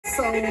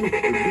Sound,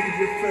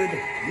 DJ Fred,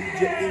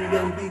 DJ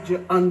Indian, DJ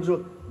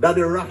Andrew,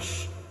 Daddy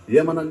Rush,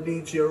 yeah man, and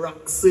DJ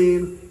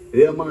Roxane,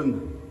 yeah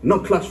man, no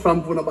clash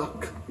from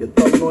back. You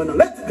don't know, and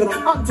let's get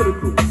on to the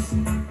cruise.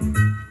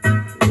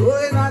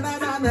 Oh, na na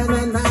na na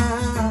na na.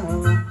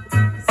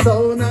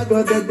 So now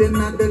go dead in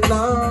the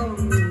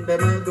long,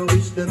 them I go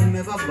wish them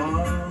never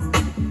born.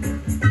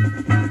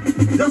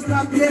 Just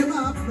not them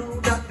up now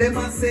that them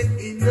are set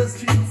in the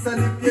streets,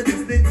 and if you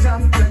diss the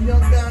champion, you're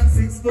gone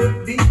 6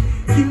 foot deep.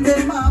 Kill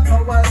them off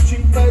our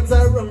street vibes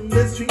around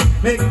the street.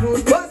 Make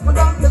good boys put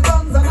on the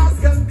guns and ask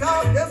them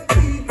call them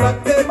feet.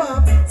 Lock them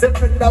up,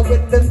 separate that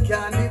with them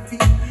can't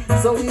defeat.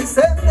 So we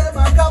send them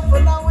a couple,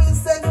 now we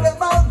send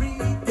them a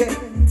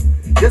weekend.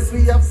 Yes,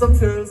 we have some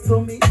girls to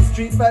meet.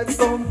 Streett Vibz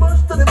Soundz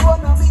push to the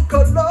bone and we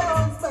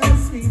colors and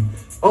sweet.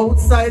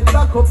 Outside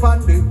lock up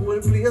and the whole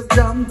place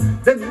jam.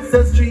 Then we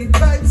say Streett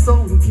Vibz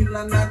Soundz kill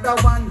another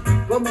one.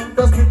 One mount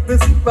a slip the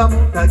sip, a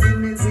mount a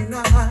Guinness in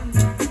a hand.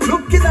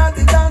 Looking at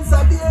the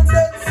dancer, be a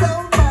dead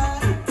sound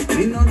man.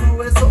 We don't know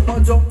where so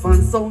much jump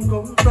and sound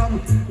come from.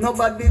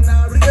 Nobody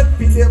now real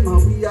for them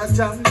and we are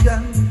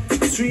champion.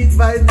 Streett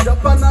Vibz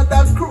drop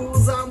another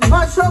cruise and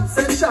mash up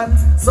session.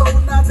 So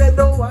now they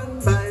do one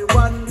by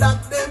one.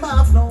 Lock them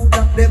off now,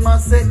 that them are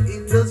set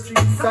in the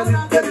streets. And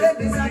if you let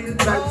the Streett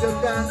Vibz, you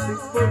dance 6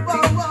 foot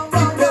deep.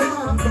 Keep them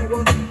off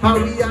now, how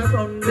we are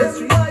on the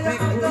street. Make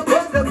them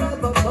put them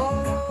overboard.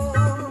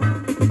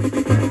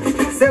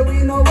 Say we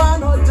no want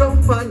no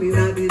jump and in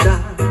the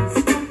dance.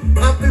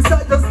 After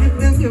start just give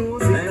the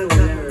music.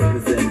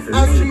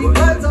 As Streett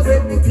Vibz are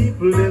where the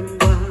people them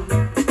want.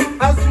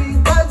 As Streett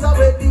Vibz are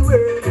where the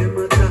world them a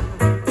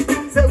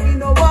dance. Say we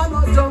no want no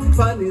jump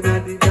and in the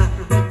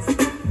dance.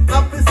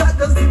 After start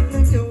just give the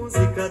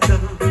music a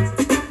dance.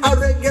 A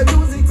reggae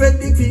music where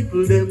the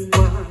people them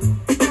want.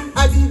 A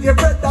DJ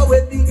Fred are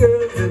where the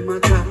girls them a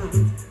dance.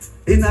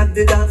 In at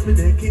the dance we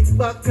they kick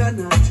back and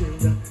a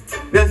chill.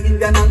 They're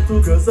Indian and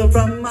 2 girls are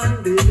from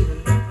Mandela.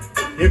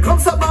 Here come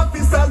some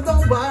officers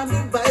don't want the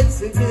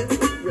vibes again.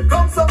 Here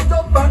come some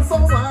jump and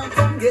someone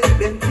come get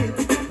them killed.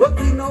 But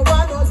we no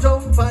want no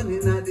jump and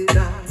in the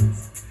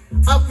dance.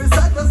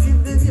 Officers just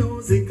give the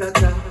music a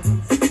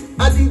chance.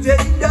 A DJ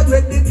Indian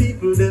where the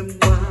people them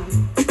want.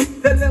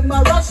 Tell them a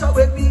rush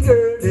where the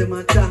girl them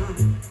a chant.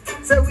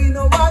 Say we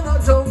no want no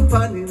jump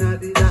and in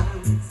the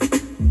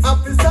dance.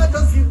 Officers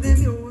just give the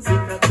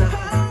music a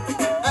chance.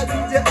 A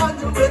DJ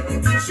Andrew where the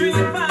people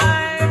Streett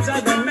Vibz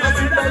are the murder.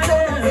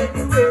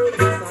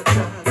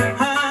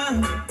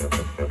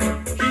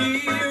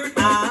 Here I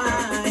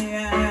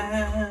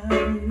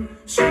am.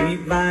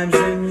 Streett Vibz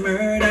and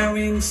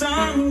murdering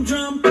some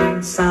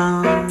jumping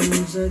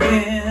sounds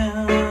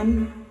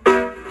again.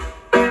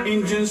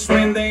 And just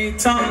when they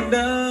thought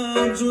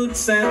doves would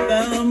set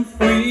them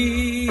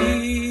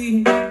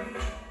free,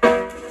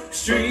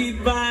 Streett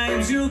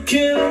Vibz, you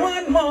kill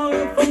one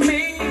more for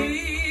me.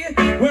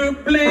 We're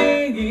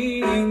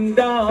playing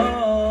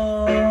doves.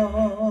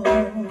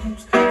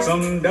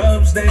 Some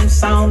doves, them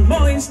sound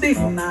boys did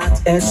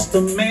not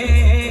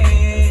estimate.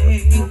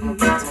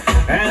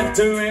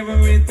 After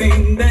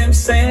everything they've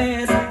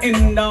said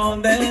and all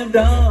they've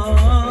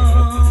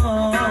done,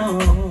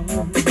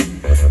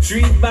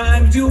 Streett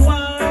Vibz, you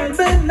are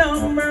the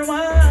 #1.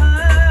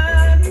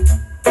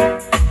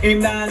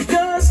 And I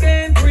just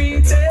can't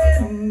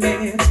pretend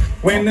it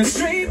when the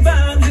Streett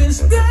Vibz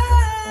is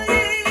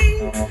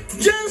playing.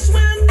 Just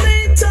when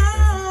they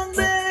thought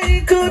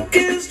they could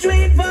kill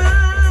Streett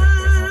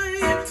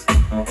Vibz,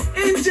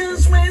 and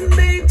just when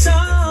they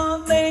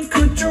thought they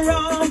could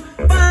draw,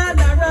 but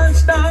I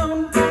rush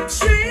down.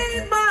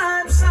 Streett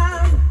Vibz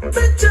sound,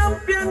 the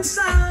champion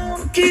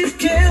sound, keep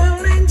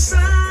killing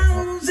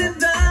sounds,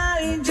 and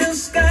I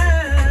just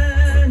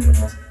can't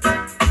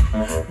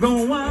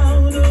go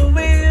out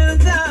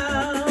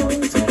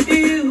without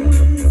you.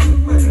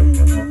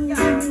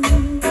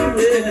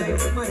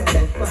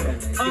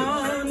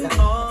 On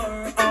our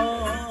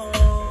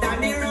own.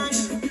 Danny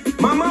Rush,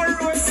 Mama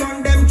Rose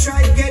on them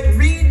try get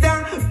reader.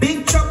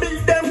 Big trouble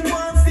them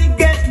want to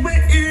get we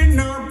in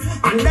up.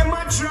 And them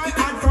a try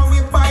hard from we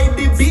buy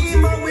the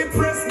beam and we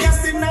press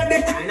gas in the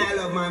and I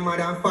love my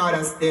mother and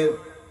father still.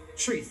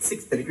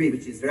 360 degrees,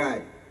 which is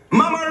right.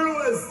 Mama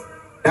Rose,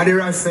 Danny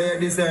Rush say you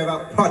deserve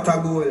a pot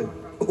of gold.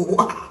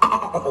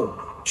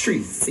 Wow,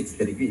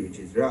 360 degrees, which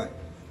is right.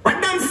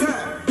 What them say?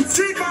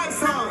 Streett Vibz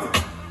Sound,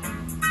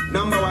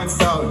 #1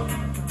 sound.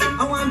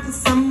 I want to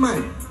some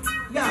man,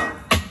 yeah.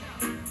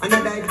 And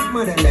I died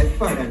mother and died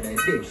father and died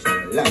dead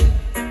shall life.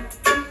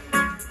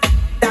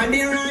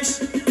 Danny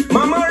Rush,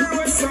 Mama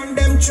Rose on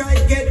them try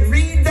get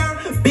reader.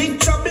 Big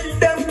trouble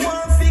them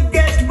want to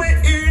get we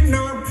in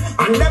up.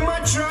 And them a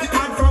try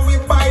hard from we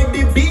buy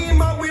the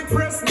beam and we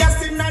press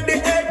gas in the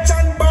edge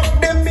and buck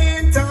the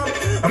meter.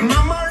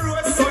 Mama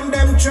Rose on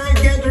them try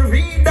get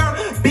reader.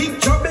 Big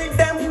trouble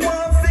them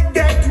want to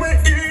get we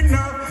in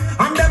up.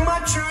 And them a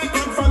try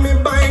hard from we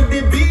buy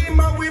the beam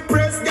and we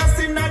press gas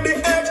in the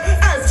edge.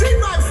 Hey, Streett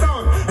Vibz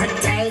Sound, I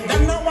tell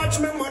them now watch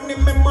me money,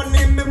 me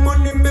money, me money.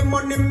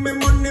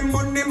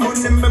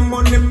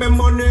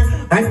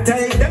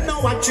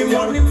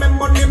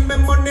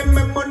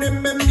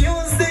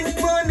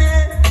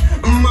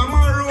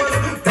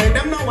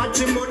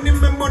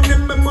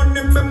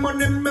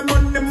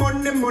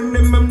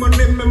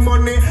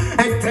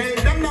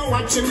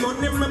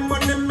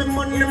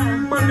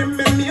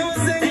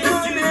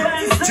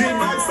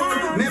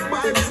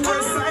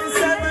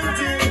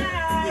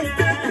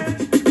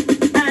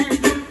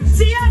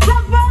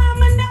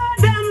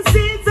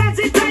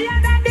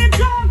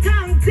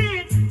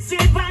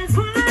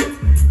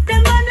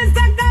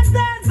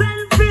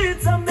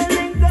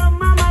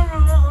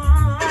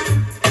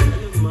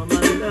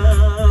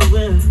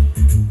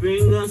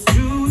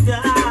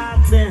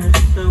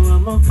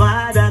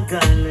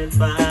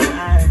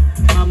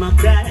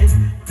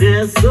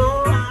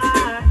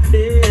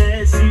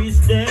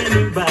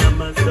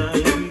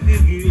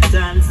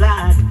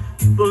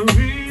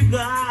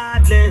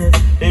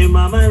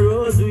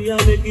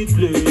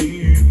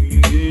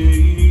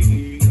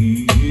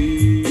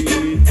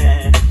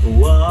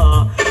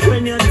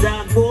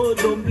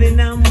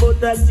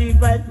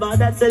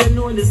 girl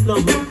know the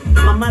slum.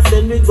 Mama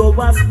send me go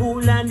to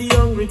school and the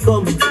hungry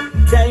come.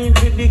 Dying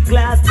with the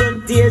class,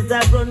 20 years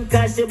I run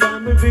cash.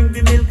 Bomb me bring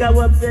the milk, I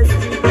upset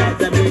street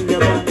lights. I bring the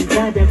money,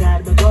 God, I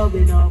got me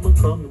going on, I'm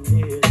coming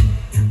here.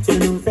 So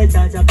know say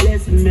Jah Jah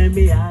bless me, make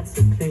me heart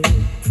to play.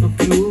 No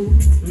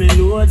youth, me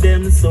know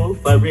them so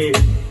far away.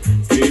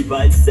 Streett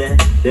Vibz say,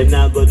 them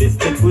not go this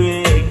stick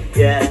way,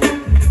 yeah.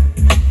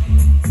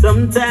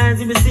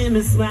 Sometimes if you see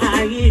me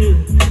smile,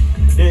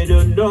 they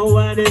don't know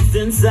what is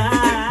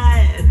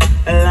inside.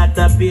 A lot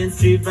of pain,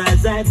 Streett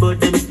Vibz high, but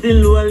them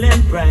still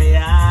holding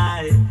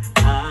pride.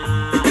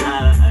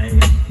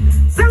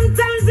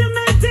 Sometimes you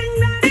may think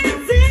that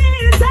it's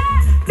easy,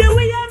 the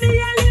way I be a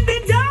little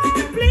bit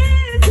don't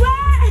please.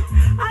 Why?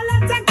 A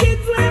lot of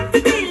kids want to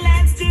be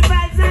like Streett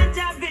Vibz and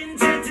Jah been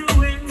to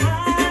in my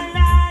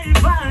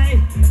life. I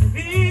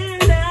feel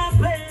the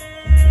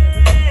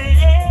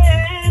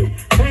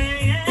pain,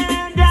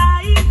 and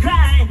I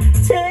cry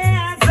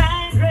tears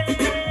like rain.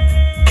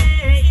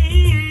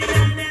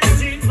 And the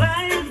Streett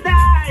Vibz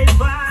die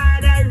for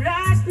the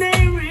rush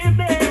they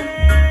remain.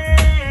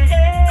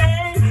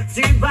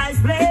 Streett Vibz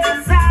play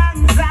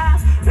songs of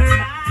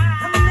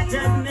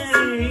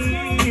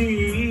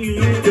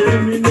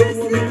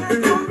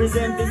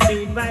represent the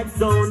Streett Vibz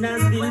sound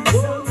and still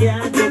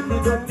can't take me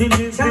up till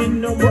you bring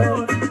no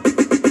more.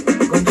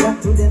 Contract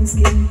to them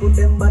skin, put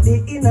them body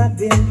in a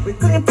bin. We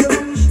clip to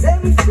reach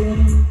them fin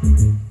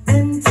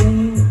and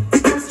tin.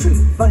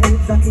 Streett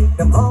Vibz, I kick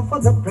them off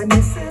of the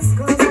premises,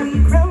 cause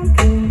we crown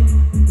king.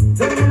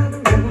 Turn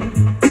another room.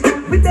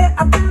 With their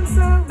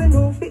advancer, we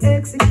know we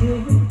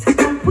execute.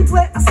 Put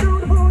where I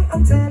sound boy,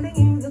 I'm telling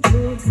you the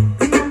truth.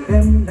 Treat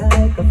them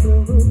like a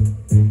fruit.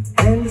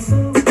 And so,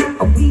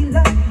 we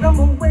lock them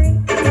away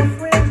in a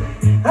fridge.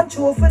 And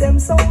show for them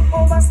sound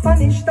over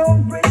Spanish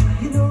Town Bridge.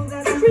 You know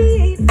that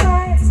Streett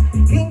Vibz,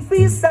 King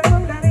Feast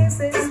sound, and they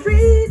say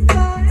Streett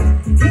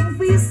Vibz, King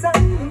Feast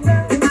sound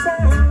around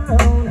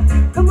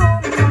town. Come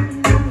on,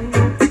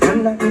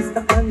 and like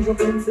Mr. Andrew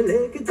Pencil,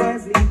 like it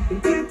wisely.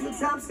 Keep me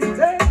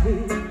topsy-turvy,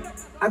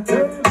 a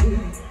turvy.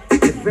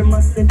 Every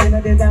must sit in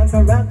the dance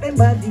and rock them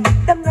body.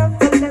 Them not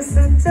gonna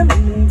listen to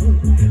me.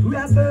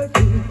 Robert B.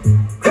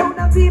 Crowd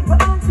of people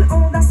out we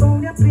own that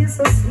song that plays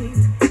so sweet.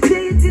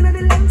 Play it in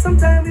the land,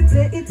 sometimes we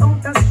play it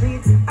out the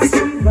street. A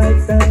Streett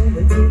Vibz sound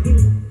the day.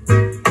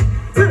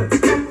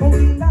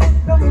 We lock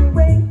them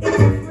away in the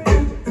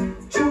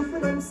fridge. Show for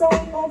them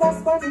song over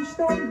Spanish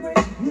Town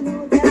Bridge. You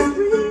know that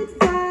Streett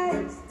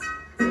Vibz.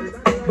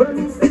 But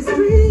me say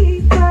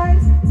Streett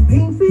Vibz,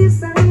 King Feast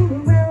sound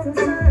around the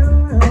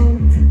town.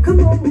 Come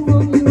on.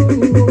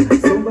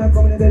 So I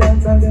come to the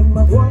dance and them a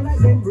go like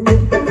them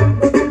broke.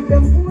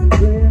 Them one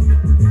grave,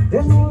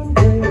 them one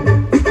grave.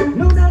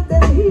 Know that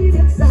them hear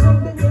it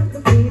sound and get the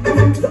feet.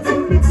 The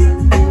only thing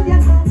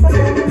Indian have for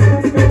them is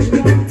fresh.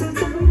 To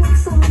tell me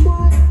some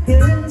boy,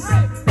 yes.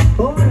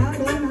 Oh, I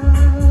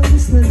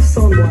listen to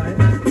some boy.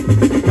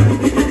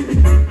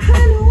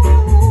 Hello,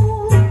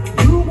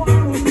 you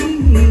wanna be?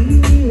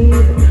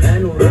 I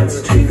know that's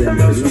Streett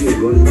Vibz really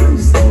good man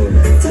sound.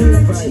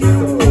 Streett Vibz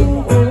sound.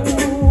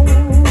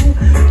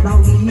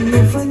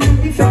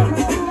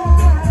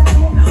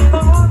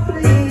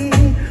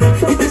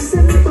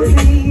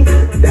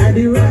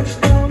 Daddy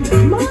rushed down to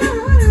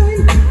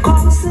mine,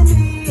 causing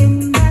me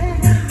in there,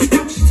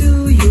 much to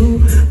you,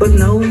 but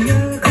now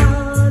you're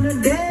gonna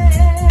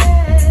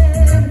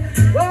dead.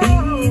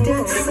 Be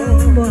that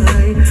some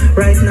boy,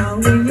 right now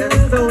you're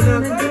gonna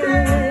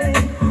dead.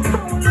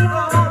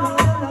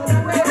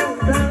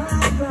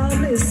 Oh,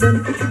 listen.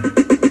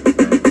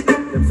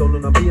 Them sound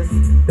on the bass,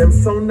 them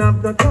sound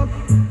of the top.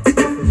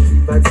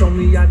 Streett Vibz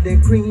only at the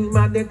cream,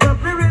 at the cup,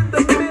 we're in the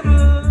middle.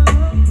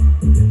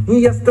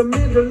 Yes, the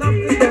middle of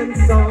the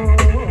dance song.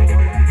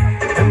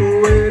 I'm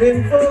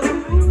waiting for you.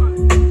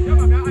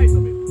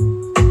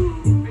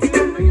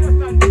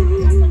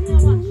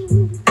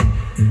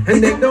 And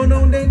they don't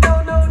know, they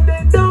don't know,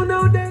 they don't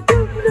know, they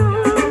don't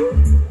know.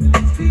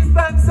 Streett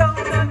Vibz sound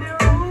and the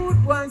root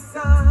one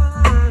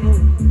sound.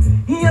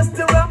 Yes,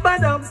 the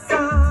rub-a-dub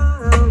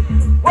sound.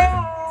 Whoa,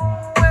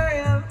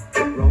 well.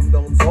 Rum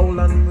down soul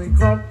and we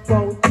cup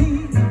out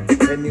tea.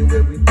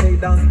 Anyway, we play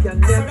dance, can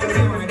never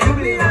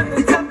be on the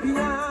champion.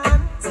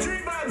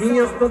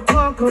 Here's the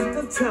talk of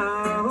the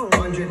town.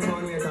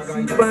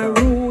 By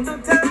rule the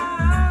town.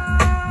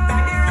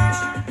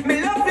 Me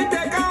love to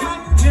take a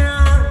one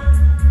jam.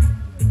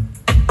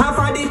 I've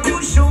had the two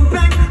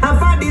champagne, I've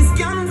had the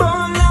scan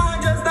ball,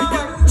 just a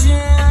one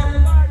jam.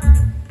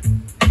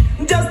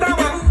 Just a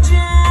one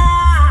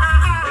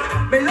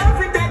jam. Me love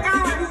to take a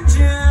one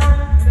jam.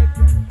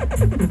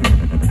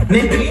 Me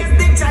place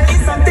the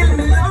chalice until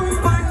me lungs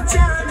punch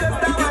out.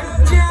 Just a one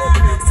jam.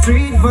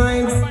 Streett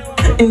Vibz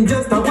in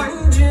just a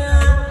one jam.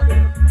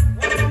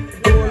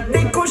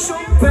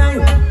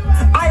 Champagne.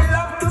 I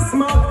love to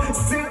smoke,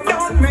 sit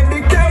down,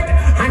 meditate,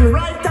 and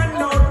write a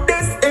note.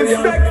 This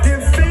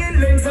effective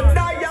feelings of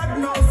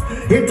diagnose.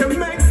 It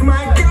makes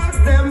my girls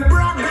them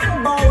brag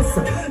and boast.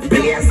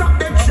 Blaze up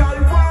the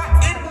chalwa,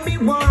 hit me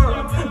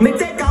one. Me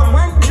take a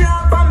one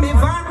job on me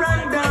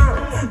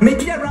veranda. Me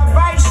hear a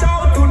voice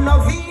shout to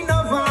Novi.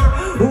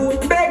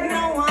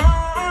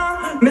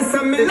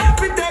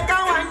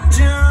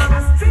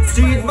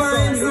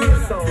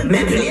 Me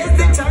blaze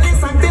the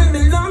chalice until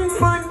me lungs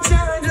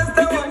puncture. Just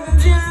a one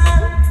jar.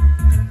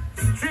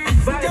 Streett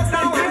Vibz, just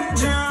a one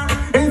jar.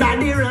 And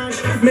body rush,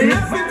 me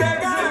love it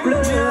take a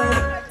one jar.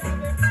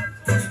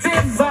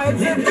 Streett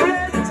Vibz, it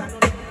blood.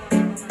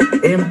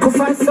 Him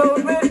kufa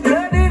sound with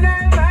blood in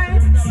my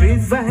mind.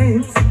 Streett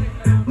Vibz,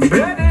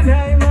 blood in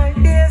my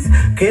mind. Yes,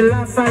 kill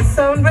off a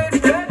sound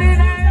with blood in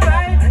my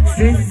mind.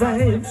 Streett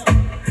Vibz,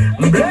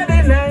 blood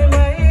in my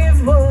mind,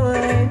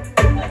 boy.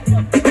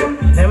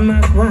 Them a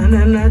one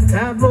and a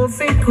tabo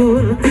fi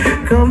cool.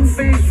 Come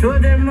fi show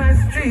them a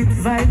Streett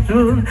Vibz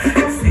rule.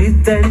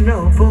 Sit and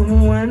now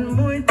boom one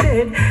more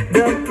dead.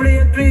 The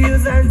plate we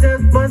use and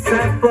just bust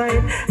a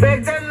point.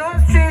 Back then no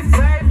Streett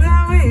Vibz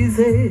now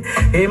easy.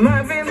 Him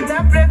have him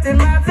tablet, him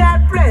have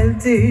that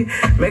plenty.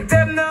 Make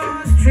them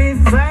know Streett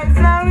Vibz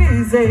now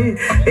easy.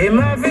 Him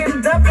have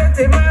him tablet,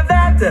 him have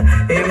that.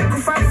 Him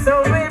kufa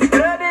so with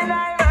blood in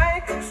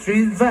eye.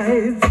 Streett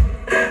Vibz,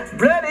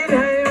 blood in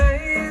eye.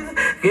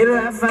 Kill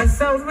off a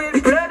sound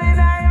with blood in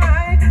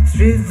eye.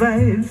 Streett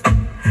Vibz,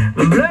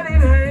 blood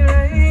in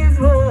eye,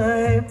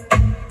 boy.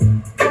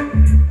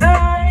 The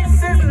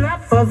race is not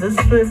for the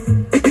swift.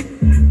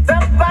 The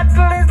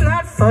battle is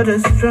not for the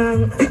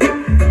strong.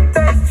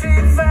 The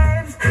Streett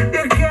Vibz,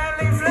 you can't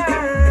live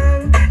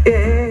long.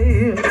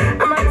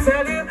 Yeah, I'ma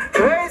tell you,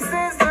 race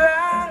is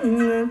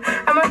long.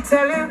 I'ma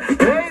tell you,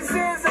 race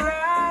is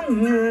long.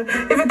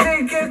 If you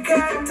think you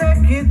can't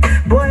take it,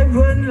 boy,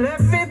 run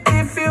left it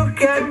if you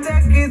can't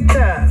take it.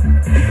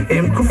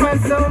 Him kufa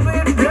sound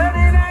with blood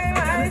in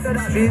eye.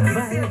 Streett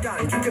Vibz.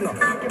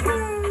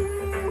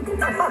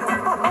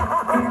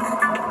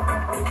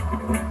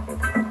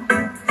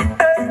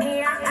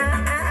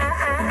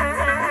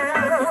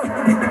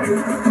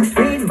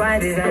 Streett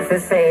Vibz is as a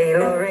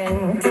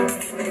sailoring.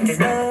 His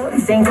love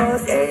sing for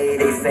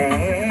 80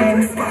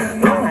 cents.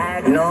 No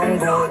hack, no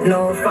good,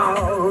 no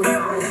false.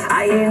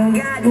 I ain't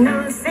got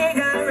no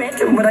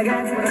cigarette, but I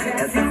got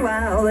a few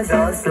hours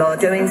of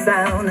slaughtering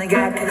sound. I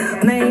got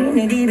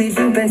many DB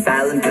sheep and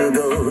silent to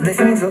go. This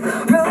is the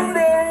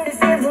rolling, this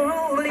is the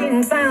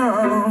rolling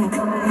sound.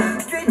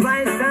 Streett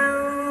Vibz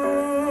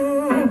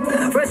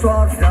sound. Fresh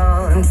walks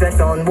on, set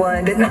on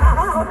one and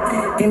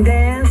out. In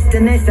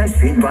destination,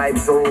 Streett Vibz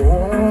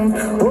zone.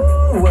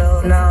 Oh,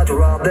 well, now to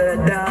rob the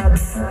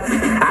dubs.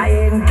 I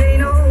ain't pay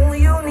no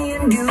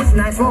union dues,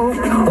 nice smoke.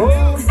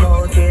 Oh,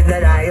 small kid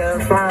that I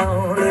have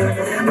found.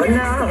 But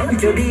now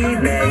to be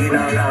laying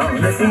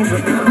around. This is the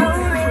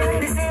rolling,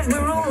 this is the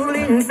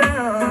rolling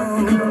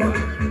sound.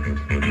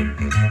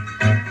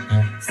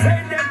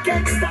 Say they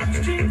can't stop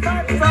Streett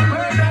Vibz from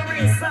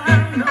murdering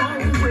sound, no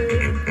way.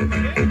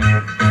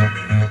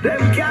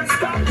 Them can't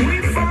stop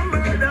me from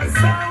murder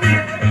sound,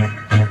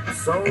 yeah.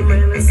 So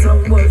many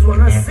someones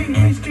wanna see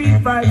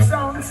Streett Vibz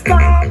sound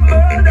stop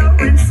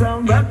murdering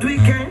sound, but we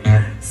can't.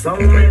 So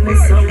many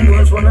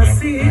someones wanna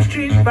see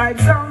Streett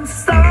Vibz sound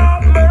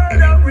stop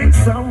murdering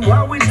sound.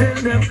 What we tell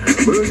them?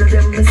 Murder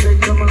them, me say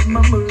come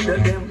on, murder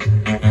them.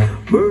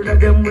 Murder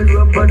them with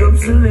rubber dub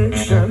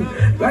selection.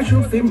 Why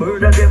should we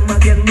murder them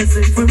again? Me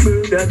say we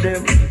murder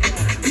them.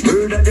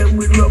 Murder them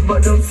with rubber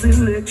dub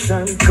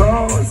selection.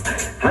 Cause,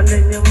 and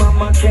then your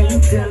mama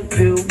can't help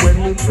you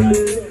when you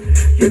play.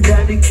 Your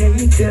daddy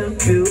can't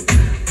help you.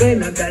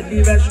 When a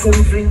daddy rush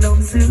come fling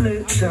down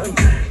selection.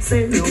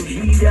 Say no,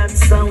 he that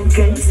sound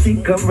can't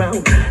stick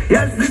around.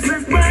 Yes, this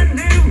is brand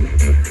new.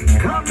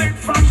 Coming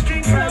from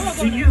Streett Vibz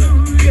to you,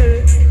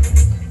 yeah.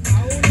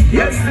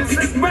 Yes, this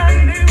is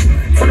brand new.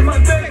 For my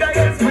bed, I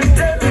have been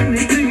telling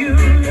it to you,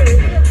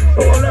 yeah.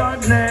 Oh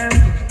Lord, now.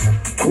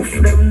 Coof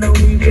them now,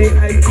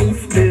 I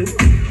coof them.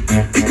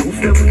 Coof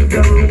them with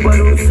the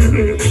rubber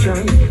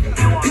selection.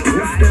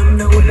 Coof them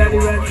now, daddy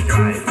rush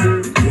coof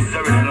them.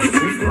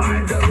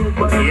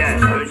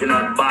 Yeah,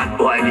 original bad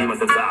boy, they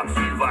must have top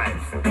Streett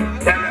Vibz.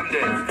 Tell them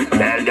this,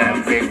 tell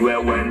them big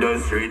well when the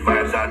Streett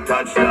Vibz are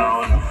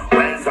touchdown.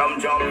 When some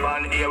jump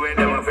on here with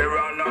them if they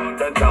run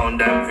out of town.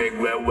 Them big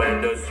well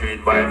when the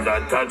Streett Vibz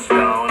are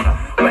touchdown.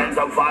 When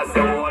some fast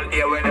the whole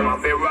here with them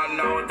if they run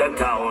out of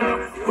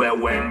town. Well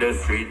when the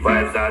Streett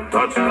Vibz are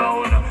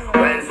touchdown.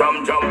 When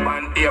some jump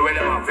on here with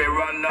them if they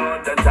run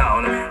out of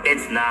town.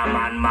 It's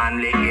Naman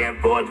Manly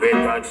Airport we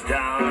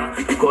touchdown.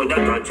 Coulda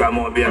touch a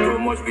mobile, too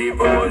much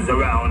people was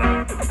around.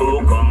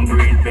 Who come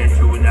greet me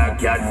through the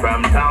cat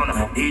from town?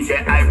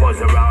 DJ I was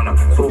around,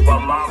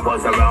 Supermark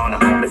was around,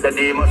 Mr.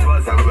 Demus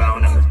was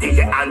around,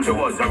 DJ Andrew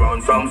was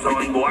around. Some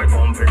son boy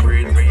come for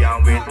greet me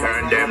and we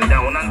turn them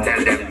down and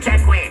tell them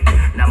check we.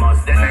 Now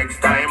must the next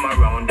time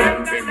around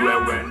them big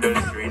well when the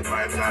Streett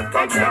Vibz are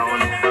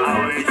touchdown.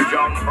 I always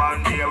jump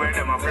on here when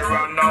them have to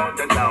run out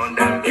of town.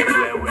 Them big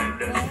well when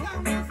the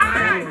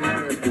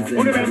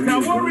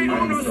worry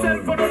on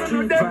yourself, but don't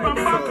you them from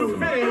back to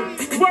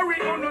fail.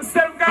 Worry on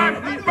yourself,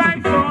 God, we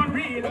fight for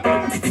real.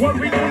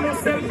 Worry on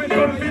yourself, and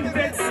don't be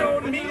dead so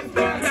mean.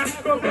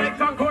 Flash go like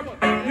a cut.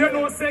 You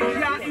know, say,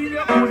 can't heal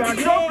your food and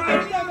trouble.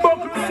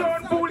 Buckle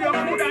sound, pull your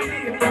food and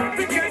heal.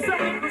 Think it's a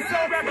little so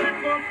that we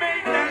will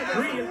make that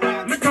real.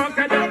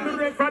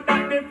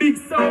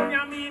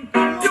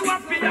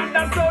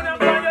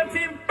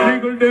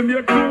 them,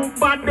 you're too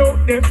bad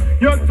out there.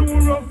 You're too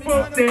rough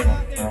out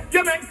there.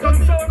 You make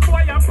some sound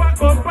boy, you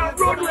pack up a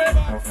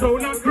roadway. So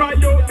not cry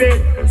out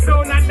there,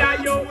 so not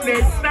die out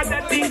there. Not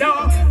that thing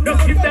down,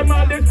 just give them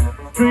all this.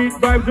 Street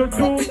vibes, you're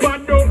too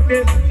bad out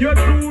there. You're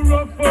too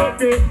rough out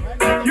there.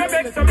 You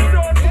make some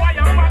sound boy,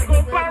 you pack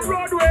up a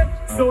roadway.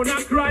 So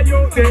not cry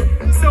out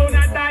there, so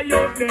not die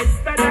out there.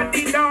 Not that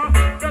thing down,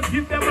 just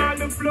give them all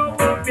the flow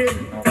out there.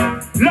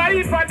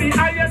 Life at the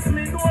highest,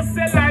 me no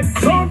say life.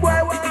 Some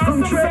boy want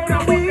come trade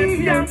the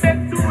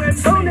weed.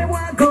 Some they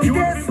want come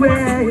this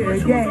way,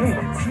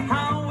 yeah.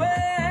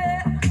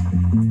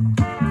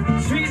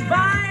 Street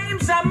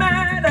vibes are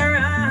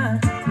murderer.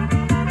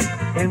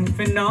 Them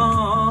for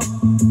no.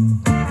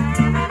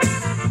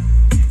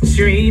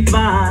 Street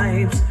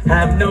vibes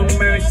have no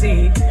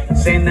mercy.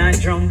 Send a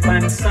drum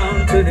and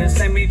sound to the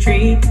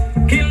cemetery.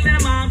 Kill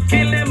them off,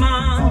 kill them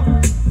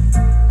off.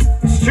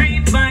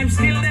 Street vibes,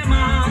 kill them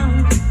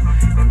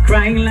off.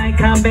 Crying like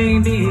a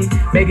baby,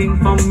 begging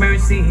for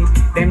mercy.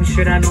 Them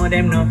shoulda know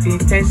them not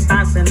fit test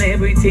a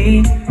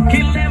celebrity.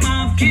 Kill them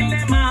off, kill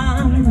them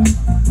off.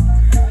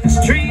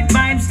 Street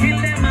vibes, kill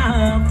them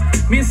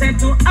off. Me said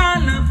to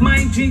all of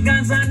my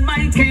jiggers and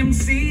my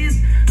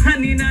MCs,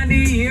 and in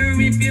the ear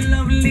if you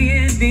love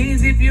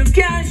ladies, if you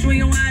can't show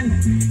you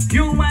one,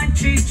 you want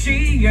chi-chi,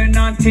 you're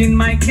not in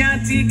my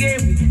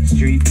category.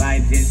 Street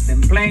vibes is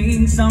them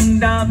playing some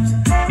dubs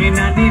in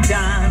the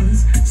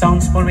dance.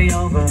 Songs for me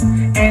over,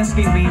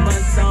 asking me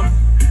what's up.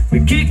 We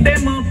kick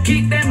them up,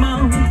 kick them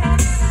up.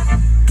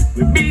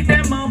 We beat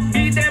them up,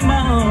 beat them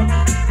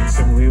up.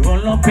 So we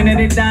roll up in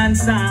the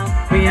dance hall.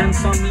 We and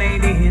some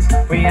ladies,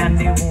 we and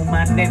the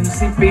woman, them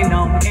sipping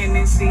on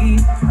Hennessy.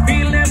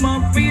 Feel them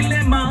up, feel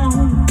them up.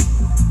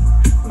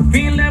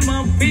 Feel them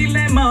up, feel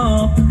them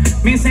up.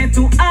 Me say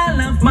to all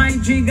of my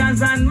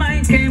jiggers and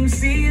my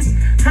MCs,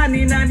 and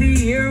in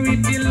the ear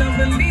if you love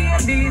the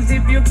ladies,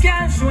 if you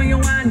can't show you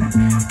one,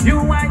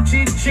 you want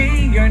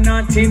chi-chi, you're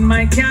not in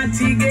my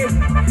category.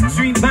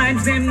 Street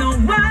vibes, them no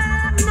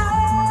one,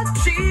 no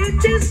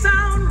chi-chi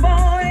sound boy.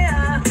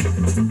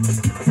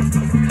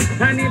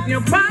 And if you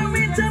find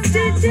me some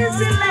chi-chi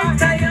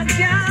selector, you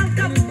can't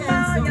come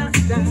by your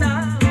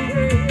now.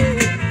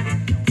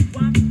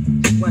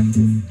 Watch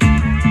this.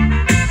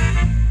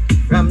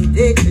 From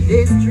day to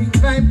day, street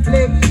vibe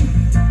play.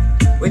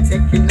 We're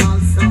taking all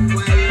some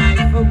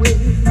wildlife away.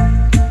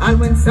 And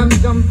when some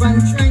jump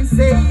and try and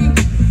say,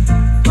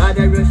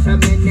 Father Russia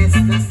menace the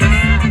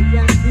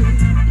society.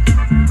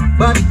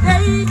 But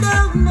they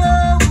don't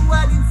know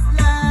what it's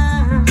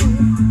like.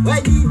 Why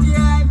DJ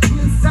I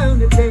feel sound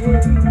today?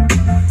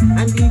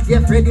 And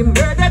DJ Freddy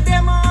murder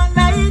them all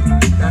night.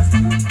 That's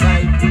street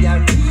vibe, we are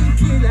real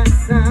killer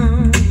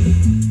sound.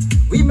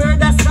 We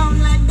murder sound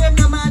like them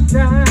no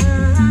matter.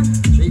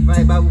 Street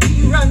vibe, but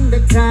we run the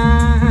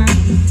time.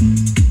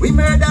 We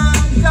murder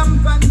and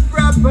jump and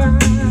proper,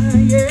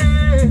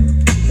 yeah.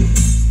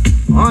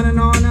 On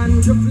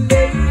and to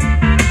play.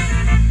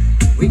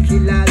 We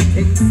kill all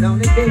 10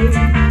 sound a day.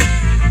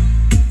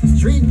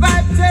 Street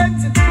vibe turn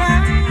to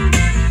crime.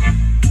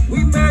 We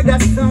murder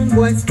sound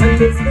boys for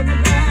less than a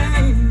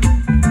dime.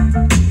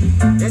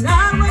 Then I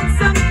when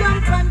some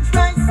jump and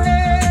try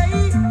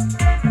say,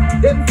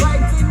 them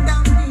fighting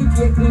down DJ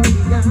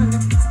Indian.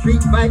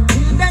 Street vibe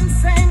kill them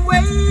same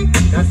way.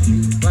 That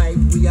street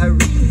vibe, we are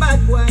real bad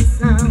boys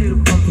sound.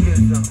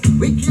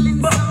 We killing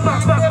sound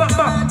like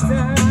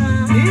them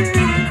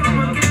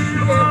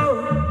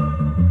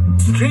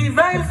Street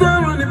vibes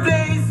don't run the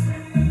place.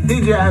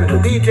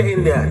 DJ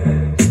in there.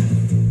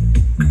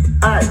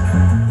 Aye.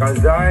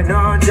 Cause I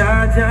know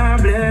Jaja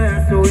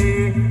bless we.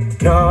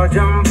 No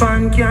jump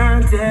and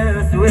can't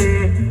test we.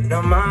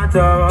 No matter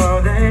how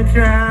they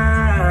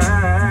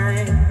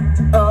try.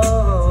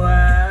 Oh,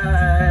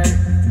 aye.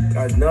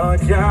 Cause no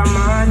Jah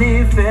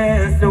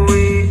manifest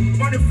we.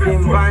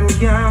 Him man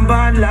can't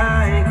bad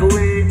like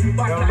we.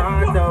 No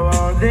matter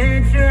how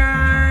they try.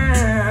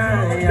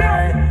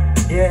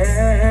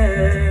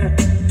 Yeah.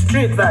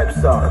 Street Vibz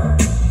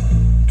Soundz.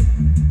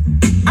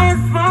 As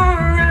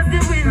far as the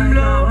wind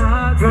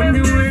blows from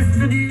the west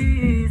to the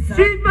east,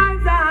 Street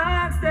Vibz, I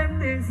ask them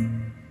this.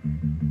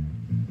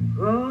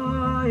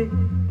 Roy,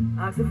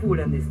 ask the fool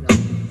them this now.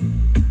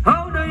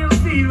 How do you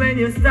feel when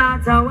you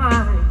start a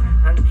whine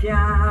and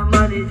can't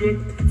manage it?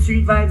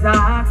 Street Vibz, I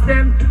ask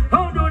them.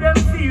 How do them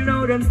feel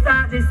now them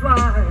start this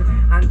whine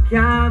and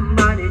can't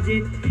manage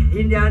it?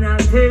 Indian, I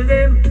tell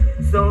them.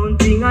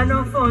 Something and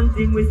no fun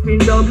thing. We spin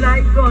dub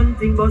like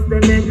gunting, bust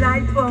them head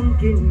like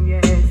pumpkin,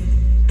 yes.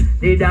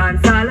 They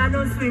dance all and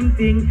no swim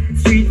thing.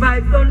 Street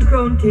vibes done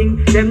crown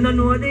king. Them no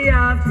know they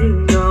have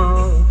thing,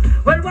 no.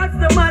 Well, what's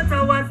the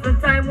matter? What's the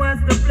time?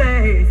 What's the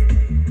place?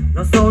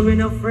 No sound we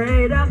no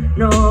afraid of,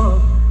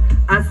 no.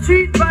 As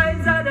street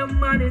vibes are the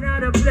man in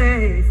other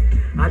place.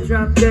 I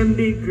drop them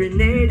big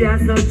grenade, I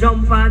so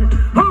jump on.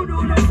 How do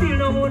you feel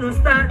no one to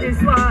start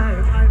this war?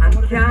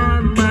 And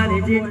can't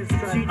manage it.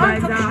 Street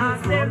vibes I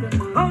ask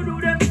them. How do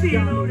them feel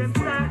how them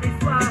start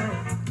this war?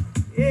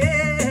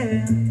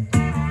 Yeah.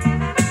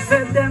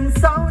 Said them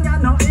sound, you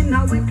know, in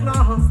our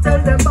class.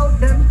 Tell them about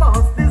them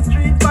past. The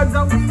street vibes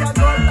and we are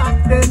gonna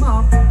lock them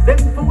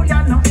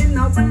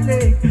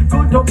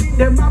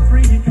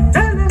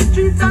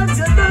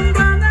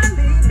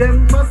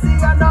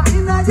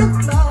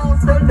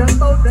tell them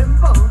about them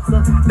faults.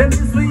 Them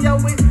this way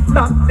we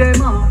lock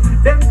them up.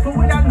 Them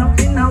fool are not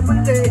in our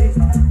way.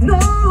 No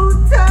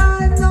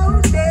time,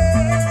 no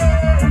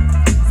day.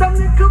 Some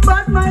little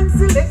bad mind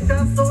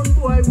selector, son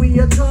boy we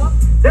a talk.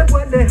 Them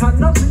when they had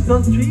nothing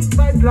to street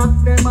vibes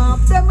lock them up.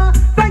 Them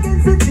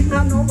against the thing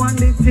and no one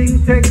the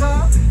thing take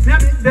off. Me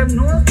make them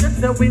know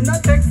that we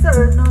not take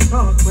certain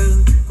talk.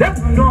 Well, them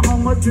know how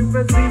much we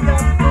have to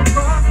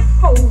cost.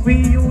 How we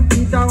use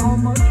it and how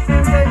much we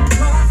rent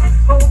cost.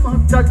 How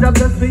much that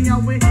bless me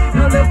and we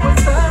no let us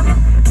stop.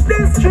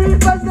 This street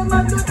vibes them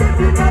and the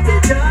people in the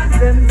dance.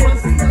 Them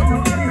fussy and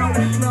no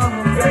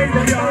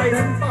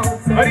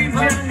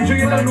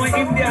you don't know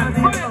Indian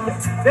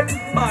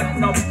but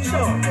no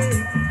sure.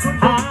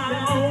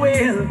 How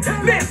will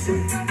listen?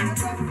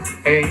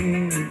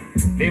 Hey,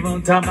 live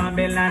on top of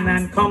Babylon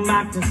and come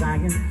back to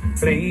Zion.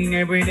 Playing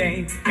every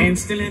day and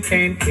still it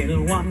can't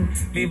kill one.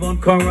 Live on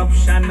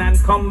corruption and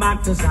come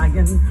back to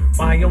Zion.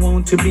 Why you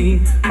want to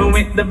be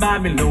with the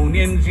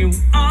Babylonians? You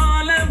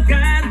all have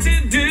got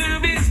to do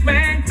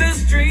respect the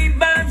Streett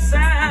Vibz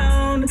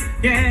sound.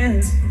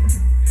 Yes.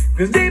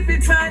 Cause if you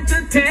try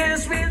to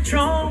test, we'll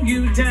throw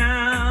you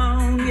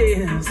down,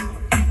 yes.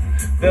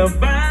 The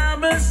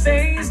Bible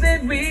says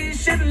that we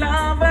should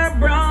love our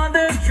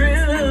brothers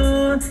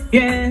true,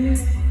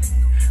 yes.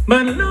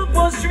 But look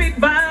what Streett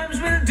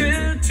Vibz will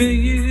do to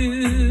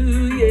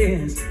you,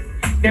 yes.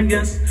 Them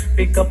just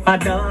pick up a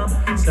dub,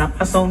 slap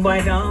a some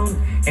boy down,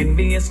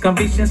 envious,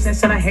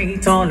 covetousness and I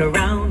hate all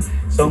around.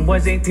 Some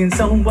boys hating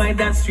some boy,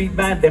 that Streett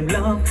Vibz them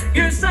love.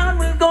 Your son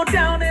will go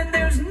down and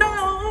there's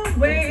no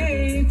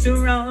way to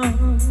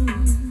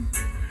run,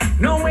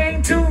 no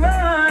way to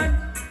run,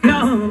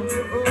 no.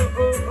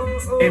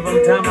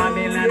 Evil time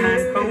Babylon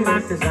and come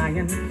back to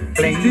Zion,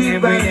 playing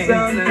every day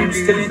and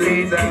still it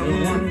ain't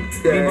one.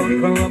 Evil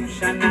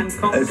corruption and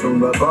come. As from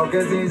my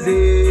pocket is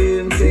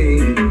empty,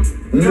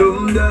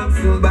 loomed up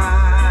to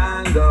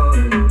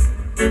abandon,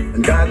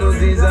 and God knows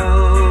he's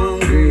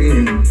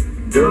hungry.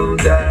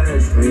 Don't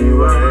ask me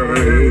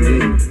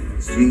why.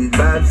 Streett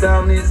Vibz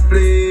sound is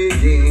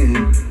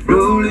playing,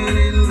 rolling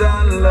in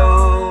the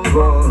long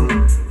ball.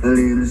 A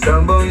little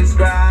some boys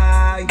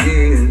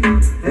crying,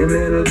 a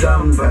little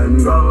jump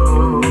and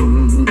go.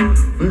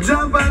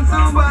 Jump and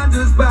someone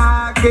just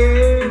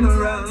backing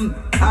around.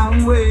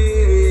 I'm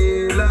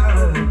way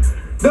loud.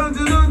 Don't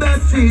you know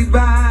that Streett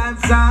Vibz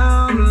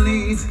sound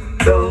leads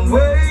the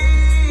way?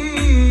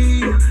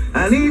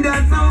 I need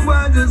that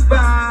someone just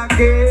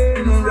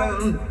backing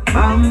around.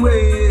 I'm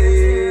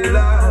way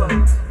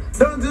loud.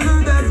 Don't you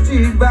know that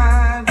Streett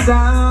Vibz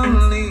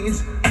sound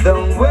leads the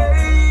way?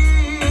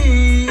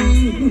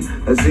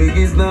 I think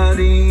it's not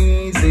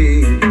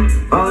easy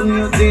on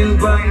your tin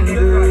pan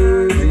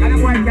dirty.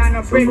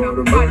 Some of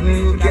the money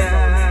you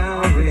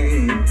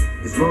carry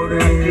is more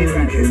than you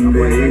can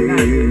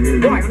bear.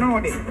 Boy, you know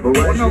this. But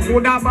why no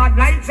good or bad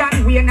like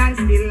John Wayne and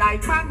still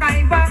like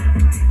MacGyver.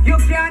 You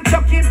can't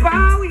chuck it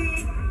for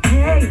we.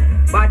 Hey,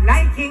 bad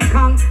like King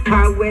Kong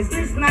or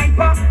Wesley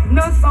Sniper.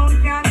 No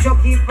sound can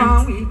chuck it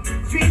for we.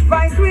 Streett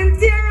Vibz will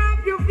tear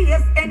up your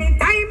face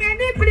anytime,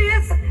 any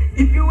place.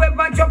 If you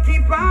ever chuck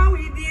it for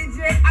we,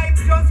 DJ Hype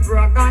just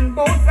rock and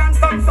boast and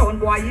some sound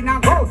boy in a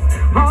ghost.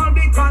 All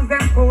because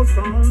them post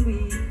on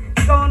we.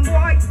 Sound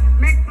boy,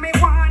 make me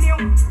warn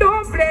you,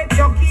 don't play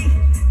jockey.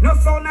 No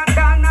sound at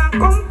all now,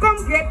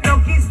 come get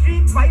lucky.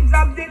 Streett Vibz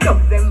have the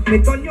dub, them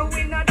fit on you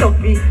in a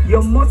duppy.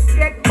 You must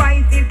get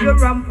bite if you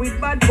ramp with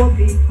bad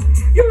puppy.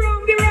 You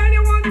round the round,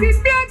 you want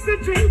it black to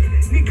drink.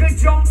 Little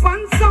jump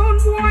and sound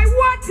boy,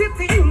 what you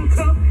think?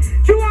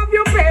 You have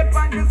your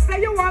paper, you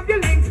say you have your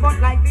links, but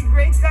like the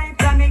great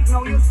Titanic,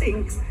 now you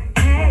sink.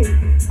 Hey,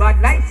 but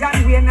like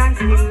John Wayne and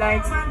still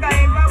like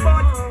MacGyver,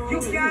 but you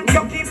can't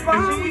chuck it for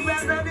me.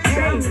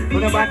 Hey,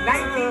 but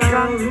like King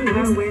Kong,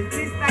 and with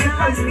this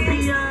type of skill,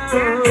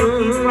 can't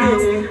chuck it for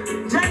me.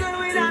 Jah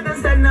will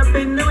understand up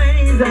in the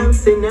ways I'm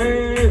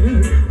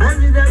singing.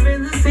 As it up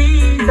in the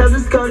seats of the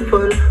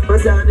scornful,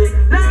 but all the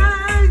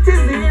light is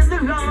in the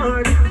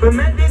Lord. We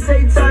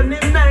meditate on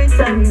him night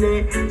and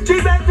day.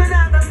 Streett Vibz will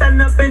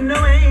understand up in the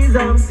ways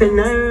I'm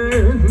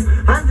singing.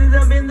 As it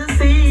up in the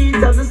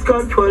seats of the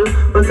scornful,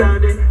 but all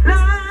the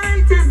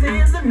light is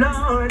in the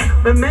Lord.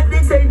 We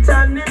meditate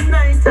on him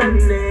night and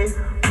day.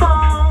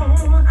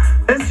 Oh,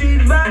 a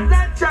Streett Vibz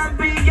that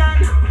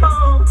champion.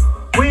 Oh,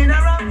 we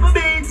not run for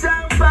beat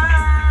and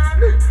fan.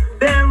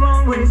 They're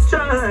always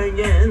trying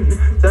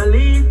to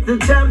lead the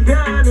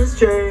champion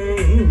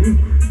astray.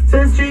 So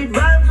Streett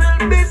Vibz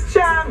will be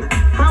strong,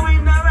 and we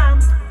not run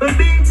for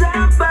beat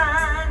and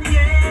fan.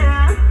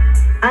 Yeah,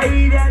 I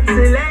hear that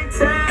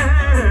selector,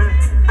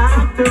 I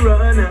have to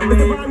run away.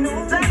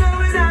 So I know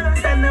we don't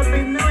stand up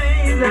in the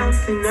ways of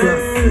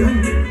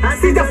sinners. I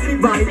see the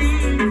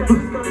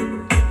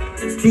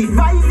Streett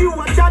Vibz, you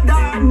watch a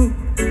done.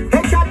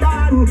 Hey,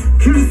 Chadan,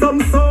 kill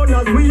some soul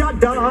as we are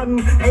done.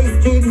 Hey,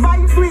 Streett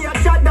Vibz, we are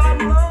Chadan.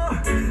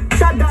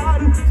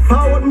 Chadan,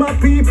 forward my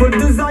people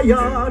to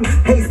Zion.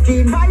 Hey,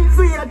 Streett Vibz,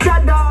 we are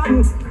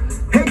Chadan.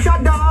 Hey,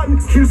 Chadan,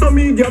 kill some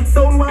idiot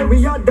sound while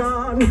we are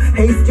done.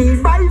 Hey,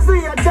 Streett Vibz,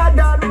 we are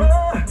Chadan.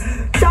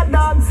 Chadan.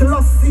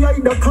 we are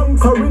the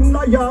conquering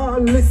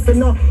lion.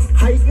 Listen up,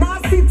 hide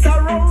not sit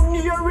around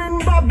here in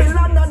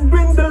Babylon and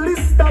bring the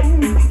list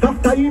down.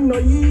 After you no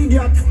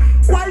idiot,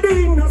 while the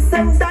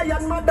innocent die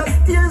and mother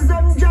tears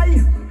and joy.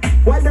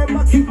 While them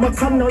a keep my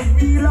corner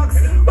relax,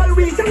 while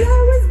we shall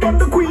always burn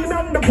the queen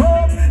and the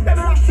pope, them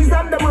lashes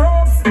and them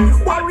ropes.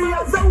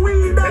 Warriors are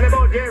we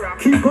that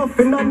keep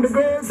puffing on the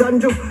graves and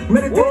just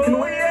meditating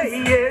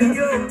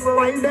ways.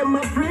 While them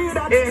a free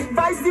that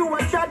advise you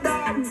watch your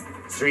damn.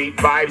 Streett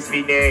Vibz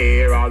been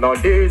here, all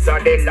of this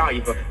are the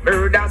life.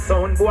 Murder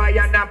sound boy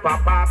and a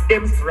pop up,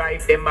 them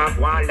strife. Them a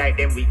go on like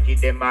them wicked,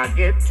 them a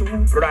get too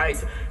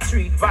bright.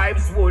 Streett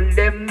Vibz hold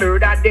them,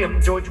 murder them,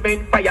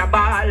 judgment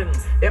fireball.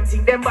 Them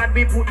think them bad,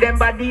 we put them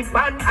body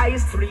pan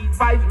ice. Streett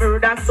Vibz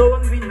murder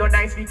sound, we no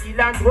nice, we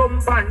kill and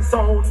drum pan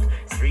sound.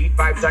 Streett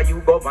Vibz are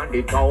you govern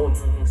the town.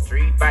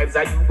 Streett Vibz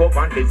are you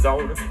govern the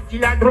zone.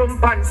 Kill and drum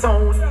pan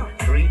sound.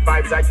 Streett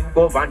Vibz are you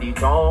govern the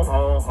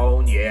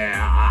town.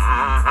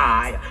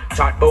 Yeah.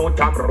 Chat bout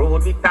them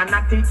road with an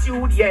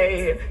attitude,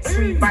 yeah.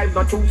 Streett Vibz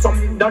not do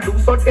something to do,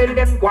 so tell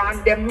them go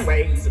on them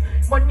ways.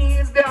 Money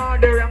is the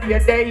order of your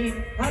day.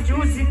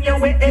 Choosing your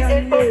way,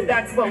 but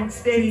that won't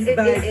stay.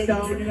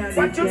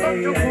 What you got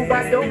to do,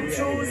 but don't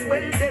choose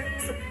well then.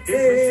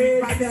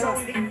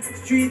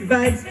 Streett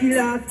Vibz kill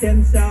off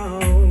them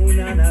sound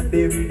and I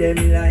bury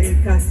them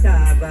like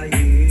cassava,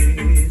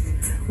 yes.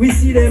 We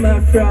see them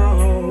a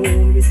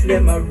frown, we see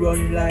them a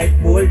run like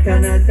bolt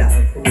and a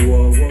tap.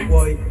 Whoa, whoa,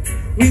 boy.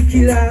 We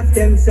kill off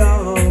them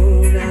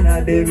sound and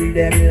I bury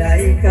them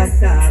like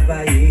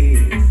cassava,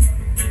 yes.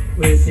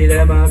 We see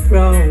them a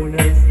frown,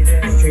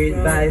 Streett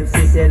Vibz,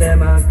 we see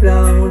them a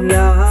clown,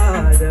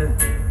 Lord.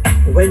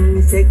 When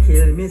me say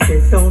kill, me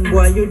say sound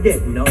boy you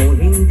dead now.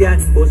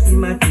 Indian boss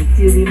him a kick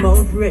till him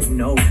out red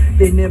now.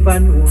 They never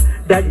know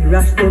that the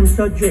rush them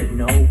so dread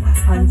now.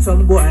 And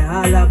some boy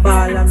all a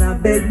ball and a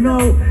bed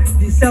now.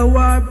 This a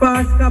war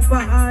pass copper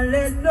and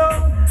lead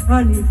now.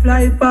 And he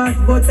fly past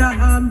butter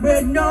and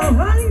bread now.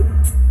 Hi.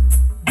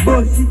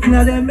 Bust it in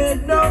them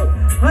head now.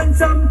 And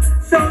some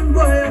sound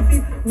boy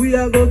we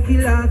a go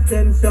kill off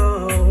them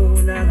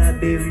sound and I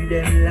bury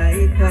them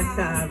like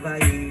cassava.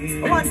 I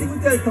want to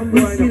tell some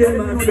boy we see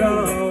them a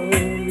frown,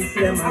 we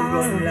see them a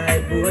run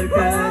like bolt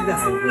and a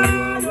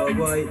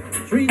boy.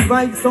 Streett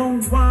Vibz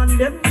Soundz one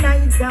them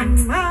night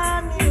and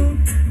morning.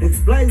 This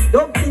place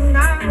don't in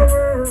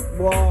our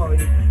boy.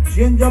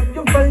 Change up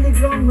your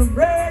polygram and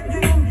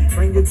breathing.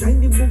 Find your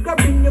tiny book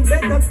up in your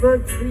bed at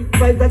first. Streett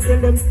Vibz I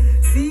tell them,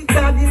 see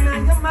God in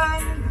your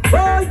mind.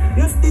 Boy,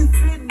 you see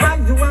Streett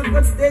Vibz, you want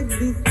to take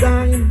this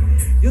time.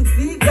 You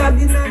see God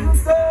in your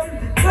soul.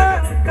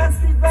 Girl, cause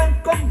Streett Vibz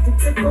come to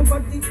take over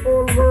the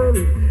whole world.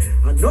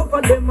 And enough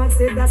of them I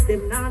say that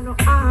them now no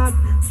heart.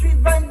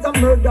 Streett Vibz a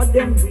murder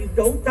them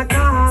without a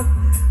cause.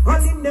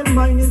 All in them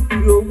mind is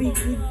pure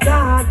wicked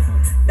thoughts.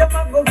 Them a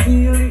go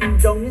feel it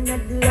down in the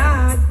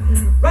last.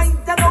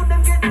 Right around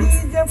them get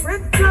DJ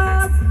Fred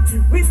class.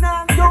 We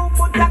not know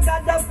but I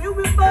got a few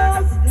with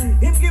us. Him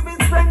give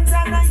his friends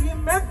and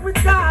him make we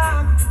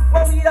talk.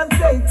 What we a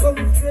say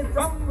come straight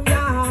from we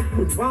heart.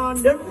 Put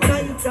on them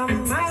night and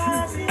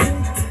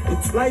morning.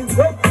 It's like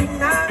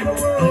walking on the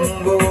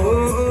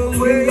world.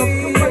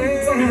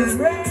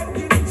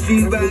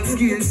 Streett Vibz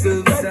kills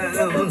some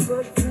sound.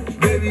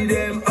 Bury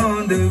them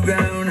on the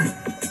ground.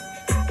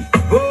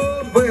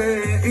 Oh,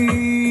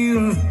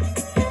 well,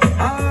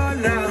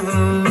 all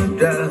around.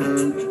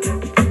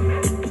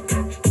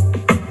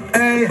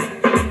 Hey,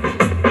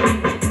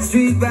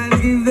 Streett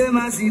Vibz give them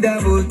a seed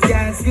about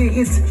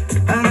casket.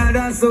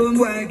 Another sound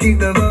boy kick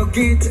the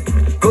bucket.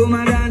 Come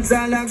and dance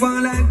all like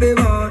one like they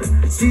want.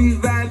 Streett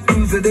Vibz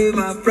proves that them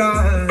a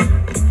fraud.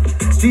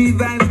 Streett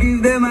Vibz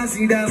give them a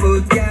seed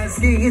about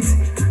casket.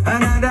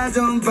 Another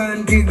jump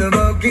and kick the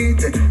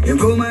bucket. Them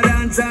come and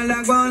dance all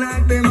like one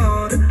like they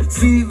want.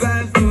 Streett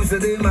Vibz proves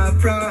that them a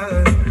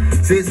fraud.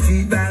 Say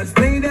Streett Vibz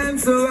play them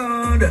so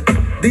hard.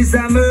 This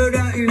a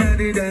murder in a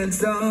the dance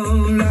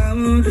sound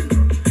loud.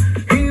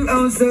 He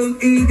also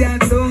eat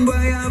that song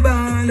by a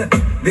band.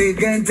 They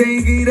can't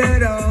take it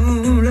at all.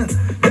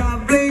 The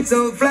blade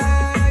so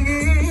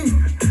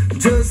flagging,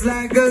 just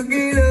like a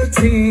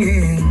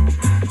guillotine.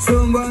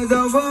 Some boys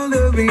are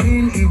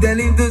wondering if they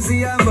live to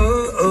see a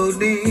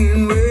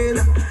voting. Well,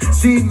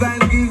 Streett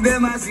Vibz give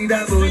them a seed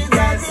about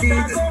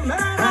casket.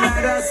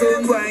 Another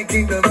some boy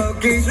kick the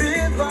bucket.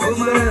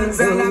 Come on,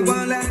 sound like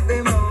one like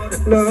them all.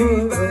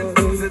 Streett Vibz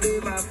knows that they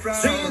my fraud.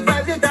 Streett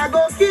Vibz it a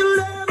go kill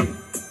them.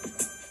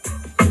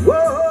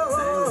 Whoa.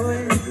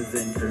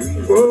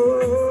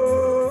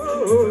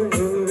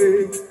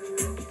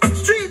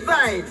 Streett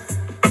Vibz.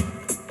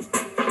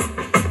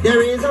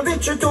 There is a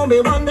victory to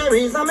be won, there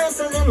is a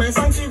message in my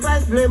song. Streett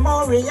Vibz play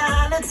more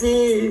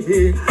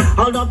reality.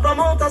 All the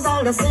promoters,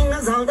 all the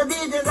singers, all the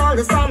DJs, all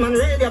the starman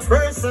radio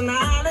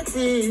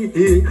personality.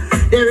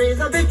 There is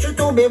a victory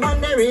to be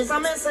won, there is a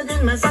message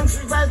in my song.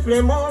 Streett Vibz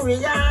play more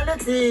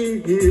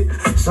reality.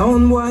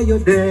 Sound boy you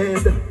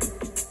dead.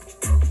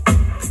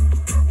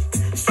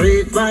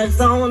 Streett Vibz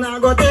sound I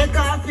go take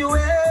off you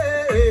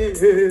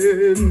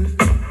in.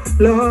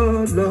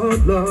 Lord,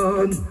 Lord,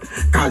 Lord.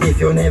 Cause if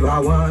you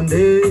never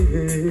wanted,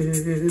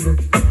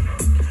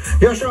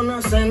 you should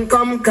not send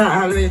come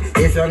call me.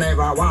 If you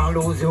never want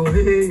lose your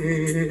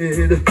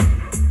head,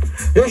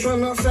 you should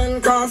not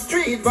send call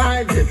Streett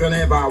Vibz. If you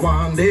never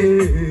wanted,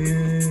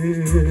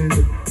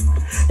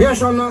 you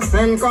should not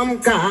send come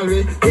call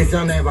me. If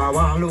you never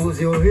want lose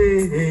your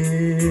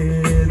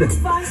head,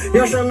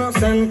 you should not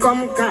send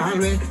come call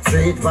me.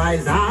 Streett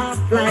Vibz hot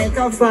like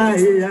a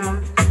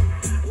fire.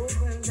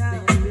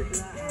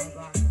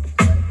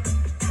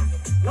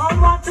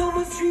 Lord, watch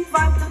over Streett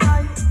Vibz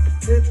tonight.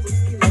 It was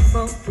kill us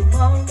all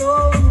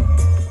tomorrow.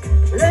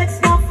 Let's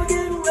not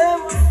forget where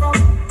we're from,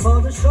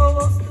 for the show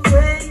us the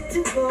way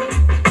to go.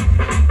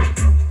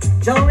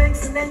 Joe,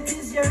 excellent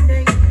is your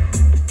name.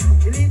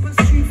 Deliver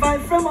Streett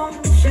Vibz from all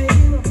the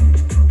shame.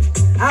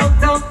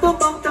 Out of the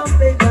mountain,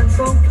 babe, and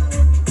so good.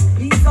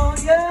 He's on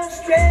your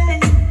strain.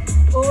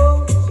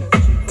 Oh,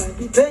 Streett Vibz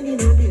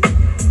depending on you.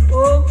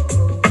 Oh,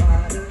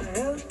 God,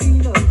 help me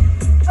now.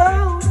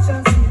 Oh,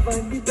 Streett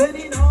Vibz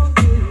depending on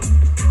you.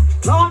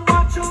 Lord,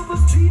 watch over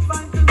Streett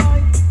Vibz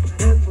tonight.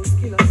 Help us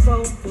kill us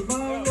all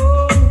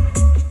tomorrow.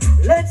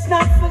 Let's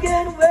not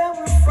forget where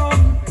we're from.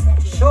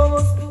 Show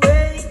us the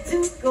way to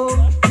go.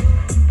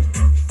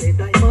 Say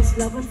I must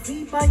love and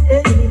feed my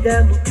enemy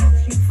them.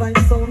 Streett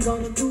Vibz Sound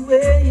gonna do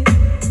it.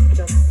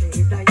 Just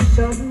say I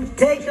shouldn't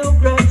take no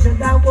grudge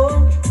and I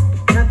won't.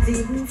 Not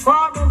even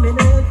for a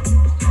minute.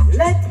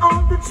 Let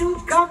all the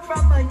truth come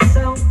from my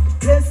sound.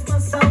 Bless my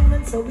sound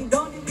and so we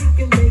don't think we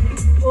can make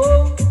it.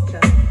 Oh,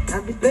 child,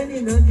 I'm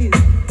depending on you.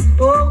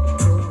 Oh,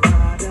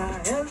 God,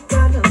 help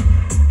God.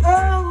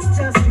 Oh,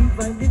 just Streett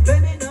Vibz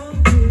depending on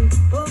you.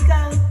 Oh,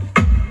 God.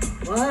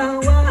 Wow,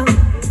 wow.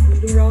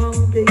 If the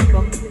wrong day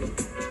comes in.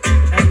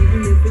 And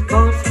even if it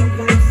costs Streett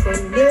Vibz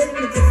Sunday,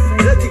 you just say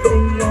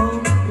nothing wrong.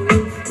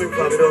 We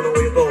probably don't know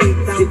where you're going.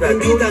 Streett Vibz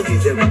beat and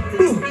teach them.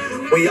 Boom.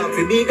 We have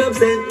to big up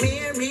St.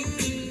 Mary.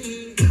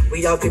 We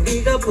have to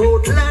big up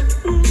Portland.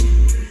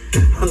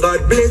 And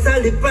God bless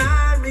all the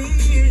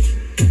parish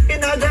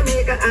in our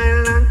Jamaica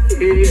Island.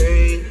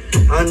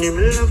 And him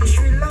love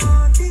Sri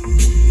Lanka.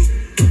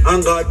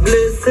 And God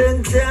bless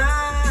St.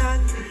 John.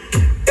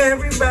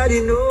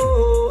 Everybody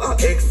know how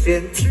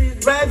exchange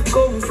Streett Vibz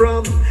come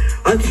from.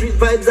 And Streett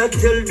Vibz I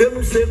tell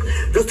them say,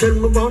 just tell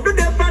me about the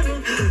depan.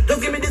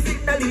 Just give me the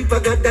signal if I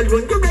got that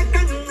one you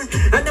reckon.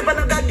 And if I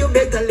not got you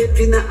better let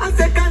in a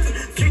second.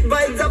 Streett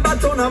Vibz a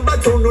baton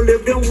no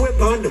left them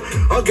weapon.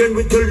 Again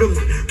we tell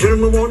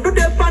me about the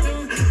depan.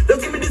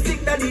 Just give me the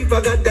signal if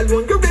I got that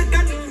one you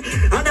reckon.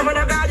 And if I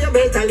not got you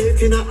better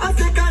let in a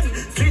second.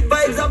 Streett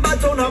Vibz a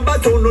baton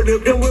no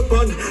left them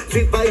weapon.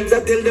 Streett Vibz I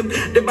tell them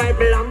the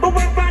Bible and my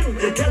weapon.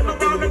 Tell me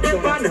about the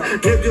depan.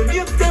 If you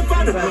name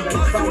Stefan,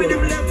 pass with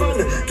him left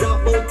hand.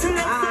 Drop out to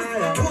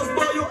left. Post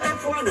by your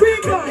F1.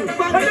 Read Vibz.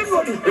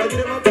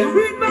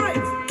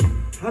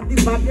 Have the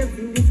baddest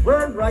in this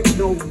world right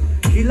now.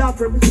 Kill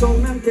off every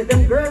song and tell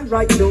them girl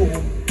right now.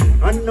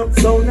 And not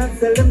sound and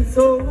sell them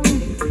soul.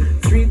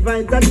 Streett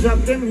Vibz that drop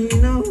them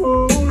in a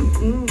hole.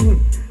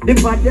 The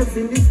baddest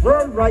in this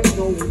world right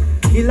now.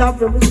 Kill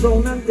off every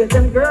song and tell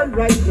them girl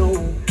right now.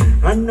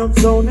 And not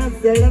sound and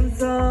sell them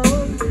soul.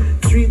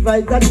 Streett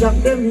Vibz that drop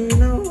them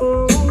in a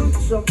hole.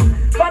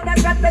 But I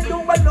got to do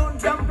alone,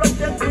 jump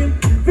protect me.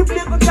 We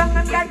play good song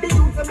and like the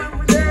youth and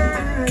every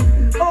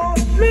day. Oh,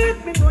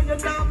 let me know you're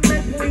not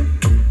make me.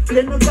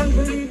 Play no song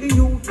believe the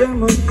youth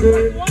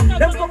demonstrate.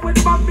 Them come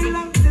with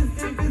Babylon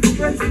system to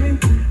stress me.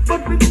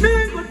 But we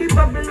men with the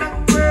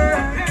Babylon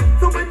way.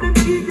 So when them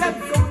idiot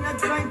sound and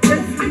try to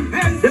test me.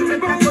 Them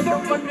make us go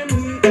down on them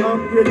knees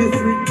and play the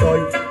street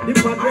boy. The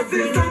baddest in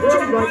the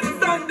world right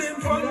standing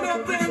for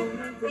nothing.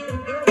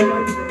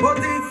 But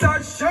it's a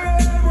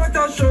shame, what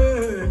a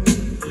shame.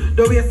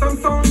 The way some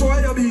sound boy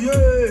you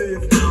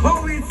behave.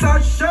 Oh, it's a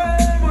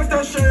shame, what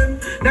a shame.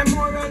 Them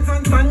morals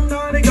and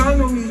standards, they got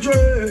on me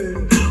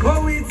drain.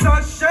 Oh, it's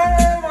a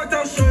shame, what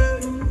a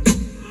shame.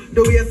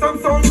 The way some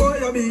sound boy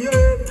you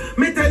behave.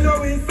 Me tell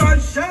you it's a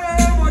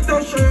shame, what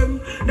a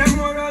shame. Them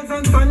morals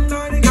and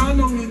standards, they got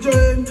on me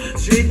drain.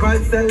 Streett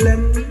Vibz tell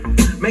them,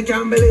 me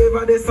can't believe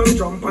how they some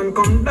jump and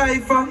come die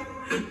for.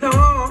 No.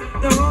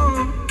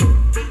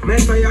 Me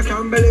say I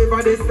can't believe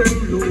how they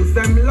them lose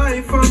them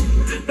life.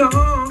 No.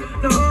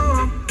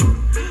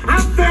 I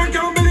say I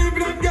can't believe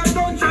them get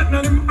done shot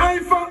on them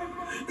iPhone.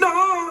 No.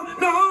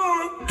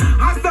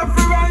 I say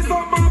free rise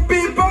up my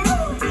people.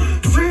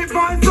 Streett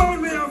Vibz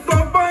Sound me a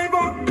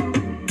survivor.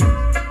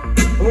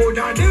 Oh,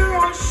 daddy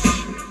rush.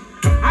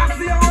 I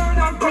see a word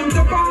that come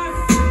to pass.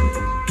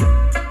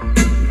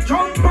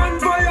 Jump and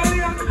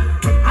violate.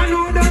 I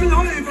know them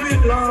life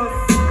it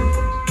lost.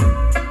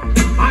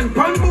 And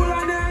Panbull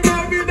and them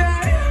every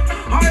day.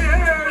 I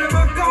hear them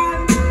a call.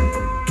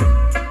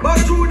 But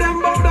through them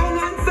bow down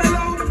and sell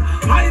out.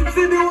 I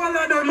see the one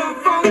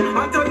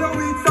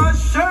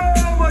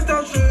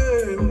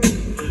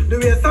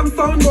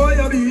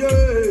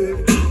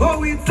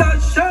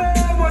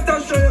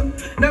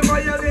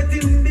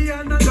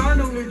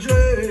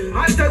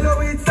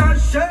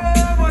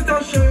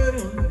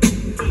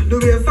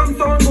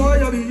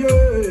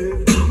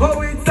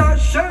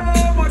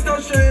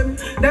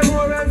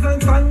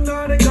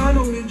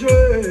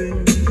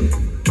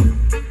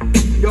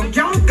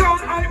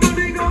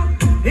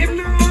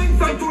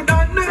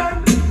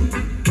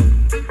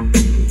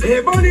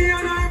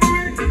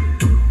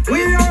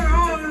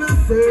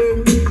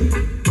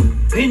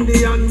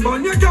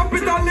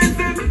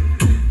capitalism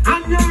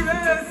and your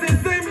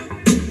racism.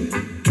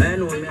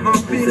 My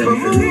people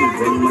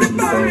move with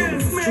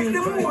barriers, make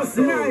the most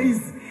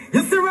nice.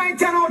 You see right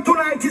now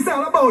tonight is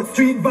all about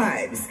street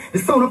vibes. The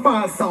sound of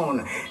our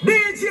sound.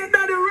 DJ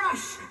Daddy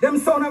Rush, them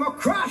sound of a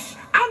crash.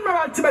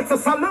 Admiral Tibet's a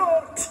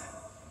salute.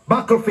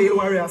 Battlefield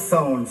Warrior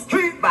sound,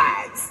 street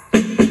vibes.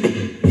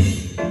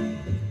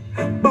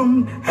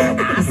 Boom,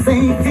 I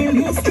say feel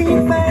these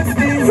street vibes.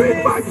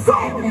 Street vibes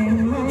sound.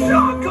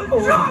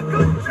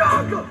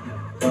 Juggle.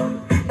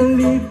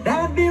 Leave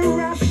Daddy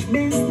Rush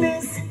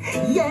business.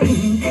 Yeah,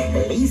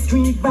 leave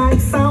street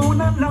vibes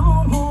sound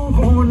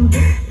alone.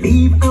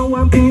 Leave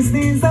our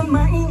business and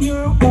mind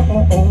your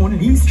own.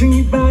 Leave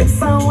street vibes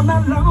sound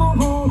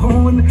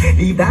alone.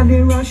 Leave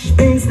Daddy Rush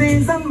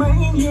business and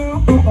mind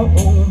your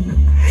own.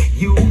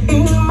 You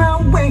in my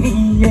way,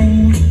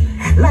 yeah,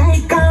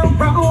 like a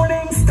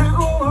rolling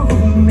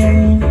stone.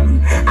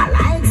 I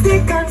like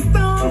stick and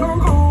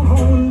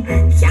stone,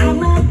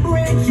 cannot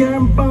break your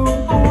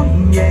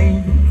bone, yeah.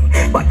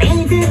 But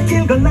David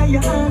killed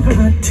Goliath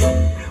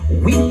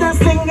with a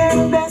sling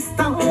and the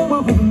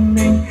stone.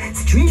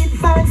 Street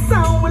fight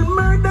sound will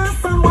murder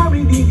someone.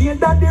 We did hear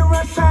that the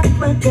rush at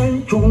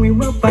again, throw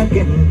him up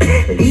again.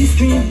 Leave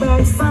street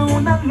fight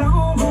sound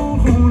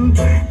alone.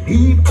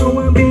 Leave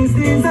our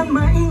business and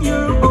mind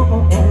your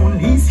own.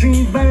 Leave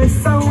street fight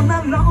sound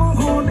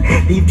alone.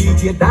 Leave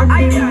DJ that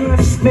the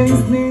rush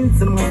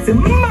business and what's the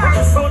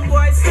matter?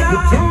 You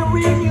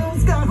carry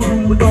news, go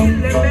home. We kill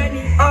them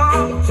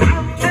anyhow.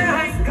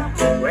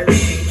 Well,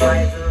 street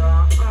fight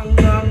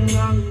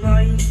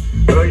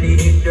early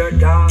in the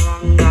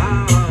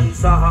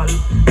dance hall,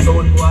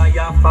 sound boy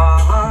a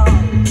fall.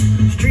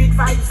 Street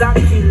fights and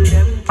kill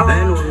them all. I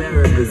know me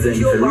represent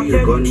the real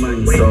gunman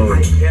sound.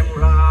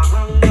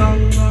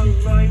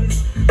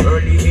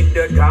 Early in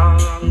the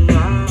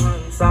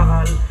dance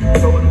hall,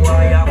 sound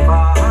boy a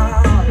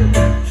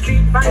fall.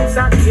 Street fights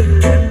and kill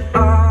them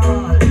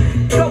all.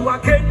 Go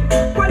again,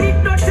 well it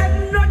not take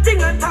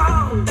nothing at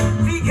all.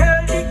 We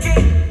heard the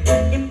king,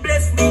 him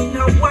bless me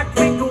now what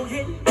we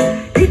doing.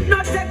 It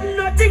not take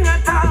nothing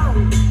at all.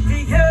 We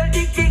heard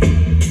the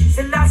king,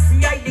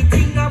 Selassie I the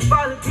king of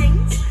all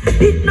kings.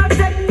 It not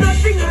take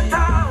nothing at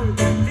all.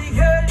 We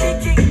heard the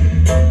king,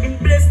 him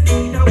bless me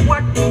now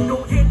what we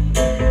doing.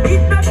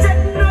 It not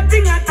take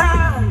nothing at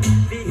all.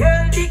 We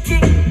heard the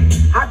king,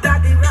 a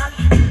daddy rush,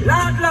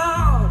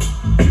 Lord.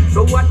 So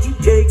what it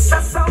takes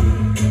us up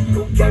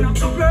to get up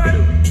the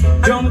world.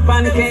 Jump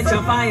and catch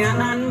a fire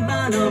and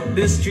burn up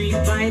the street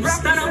vibes.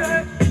 Stand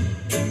up,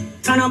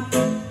 turn up.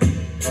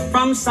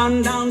 From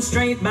sundown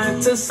straight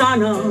back to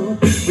sun up.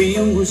 We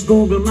use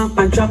Google Map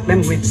and track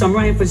them with some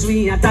rifles.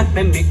 We attack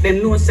them, make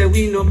them know say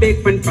we no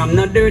big friend from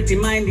no dirty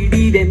minded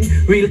Eden.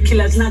 Real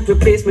killers not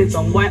replacement.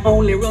 Some boy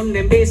only run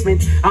them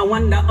basement. I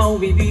wonder how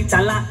we beat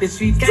a lot the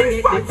street can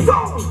get it.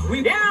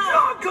 We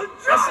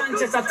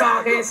Sanchez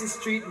attack is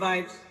street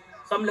vibes.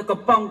 Some little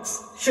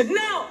punks should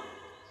know.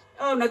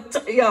 Oh no,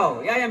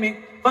 yo, yeah, me.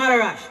 Father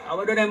Rush, how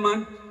we do them,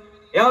 man?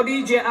 Yo,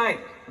 DJ I,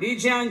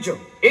 DJ Anjo,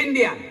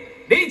 Indian,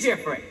 DJ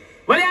Fred.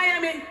 Well, you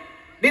hear me?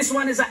 This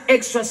one is an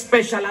extra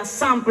special, a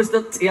samples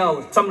that,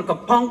 yo, some like a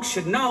punk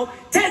should know.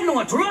 Take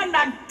note, run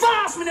that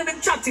fast, me never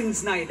chatting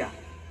Snyder.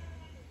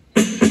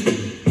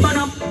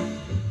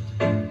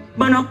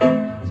 Burn up,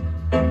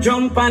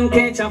 jump and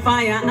catch a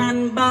fire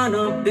and burn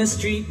up the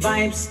street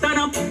vibes. Stand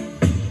up,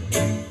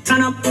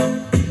 turn up.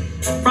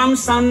 From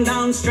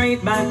sundown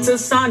straight back to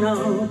sun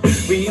up.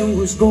 We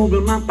use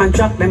Google Map and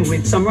track them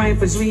with some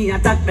rifles. We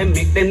attack them,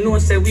 make them know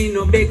say we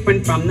no big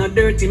friend from no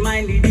dirty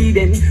minded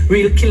Eden.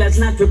 Real killers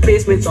not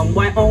replacement. Some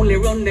boy only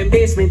run them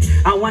basement.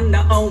 I wonder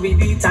how we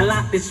beat a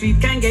lot the street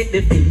can get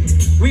defeat.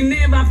 We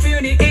never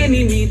fear the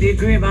enemy, the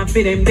grave and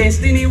for them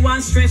destiny.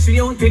 One stress we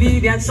out with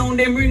idiot sound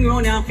them ring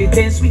round and fit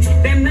test we.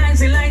 Them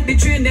nice like the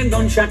train, them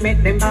gunshot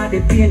make them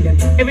body pain them.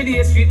 Every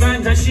day street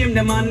vibes I shame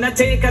them,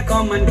 undertaker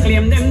come and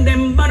claim them.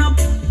 Them burn up.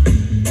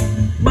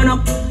 Burn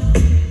up,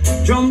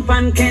 jump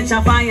and catch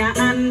a fire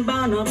and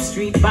burn up.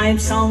 Street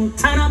vibes sound,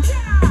 turn up,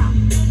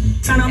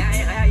 turn up.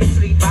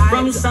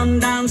 From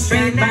sundown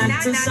straight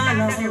back to sun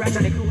up. Because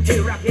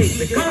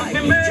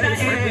we murder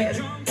every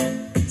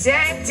drum.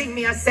 Same thing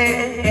me I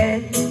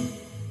say.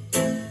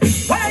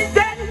 Well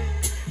then,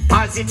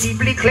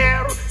 positively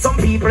clear. Some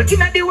people in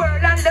the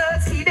world and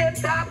love see them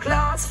top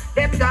class.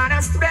 Them gone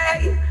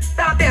astray.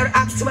 Now they're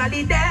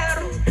actually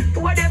there.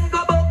 Two of them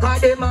go back,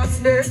 cause they must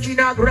snake in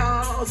a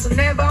grass.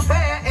 Never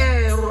fair.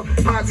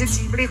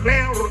 Positively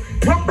clear.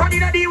 One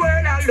in the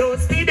world and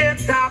love see them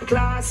top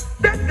class.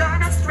 Them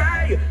gone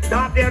astray.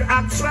 Now they're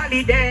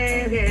actually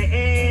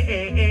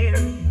there.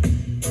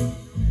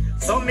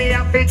 So me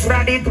have to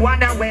trad it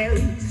one away.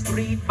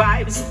 Street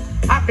vibes,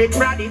 have to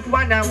trad it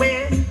one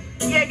away.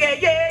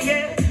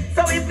 Yeah.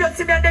 So if you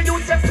see me and you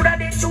just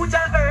trad it to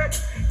the earth,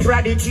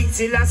 trad it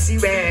till I see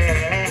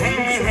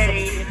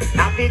way.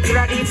 Have to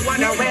trad it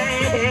one away.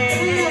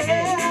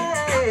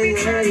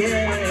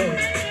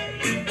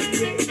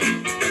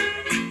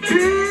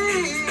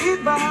 Street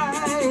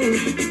vibes.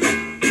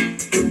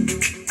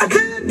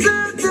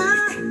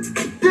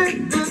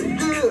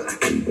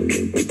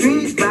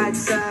 Streett Vibz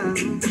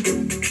Soundz.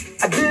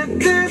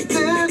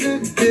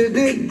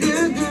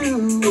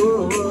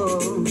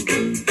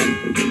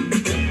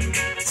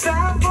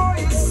 Sound for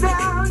your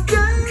sound,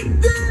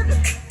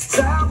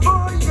 sound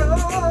for your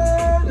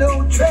low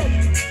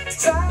trend.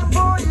 Sound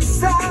for your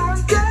sound,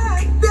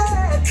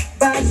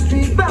 by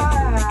Streett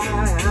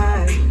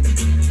Vibz.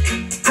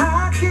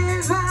 How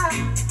can I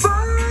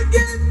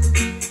forget?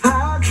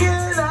 How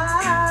can I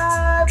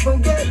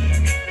forget?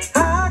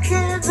 How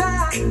can I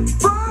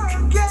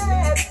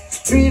forget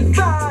Streett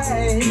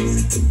Vibz?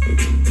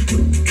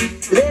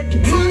 Let me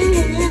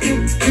give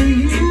it to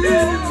you.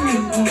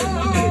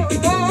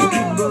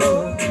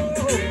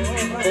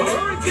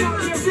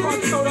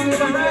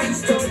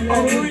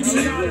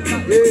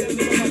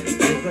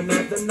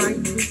 Another night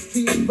with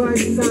Streett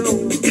Vibz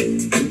Sound.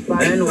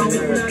 And when I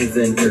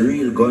represent the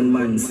real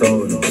gunman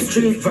sound,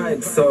 Streett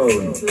Vibz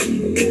Sound.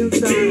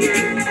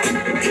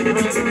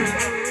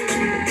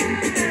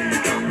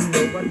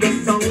 No other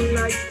sound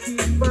like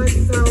Streett Vibz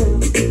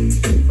Sound.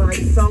 Streett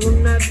Vibz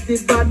Sound, that's the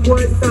bad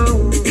boy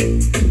sound.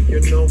 You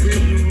know we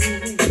do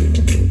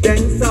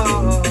dance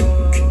all.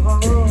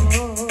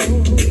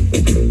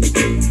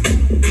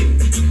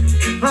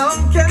 How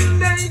can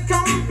they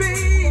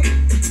compete?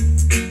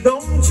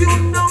 Don't you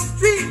know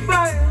Streett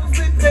Vibz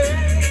we play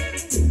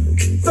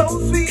so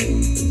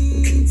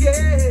sweet,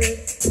 yeah.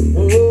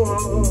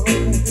 Oh,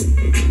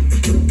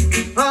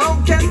 how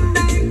can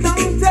they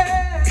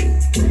contest?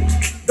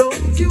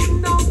 Don't you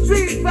know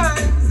Streett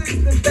Vibz is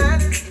the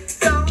baddest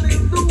sound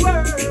in the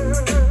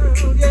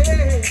world,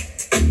 yeah.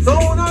 So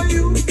now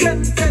you can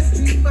test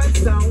Streett Vibz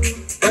Sound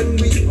when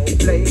we go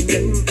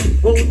playing.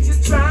 Won't you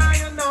try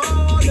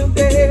another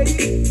day?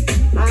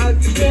 I'll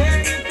give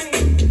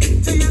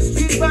anything to your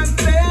Streett Vibz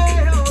play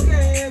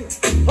again.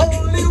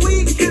 Only we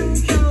can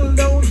kill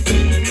those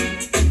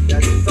things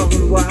that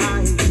sound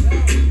wise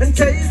and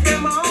chase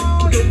them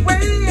all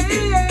away.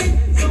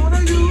 So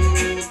now you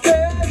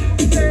can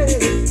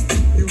taste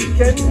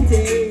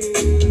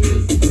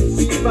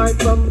Streett Vibz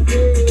from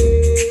day,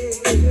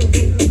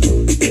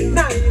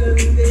 night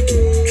and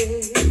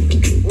day.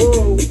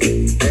 Oh,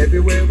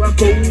 everywhere I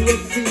go, I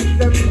see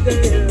them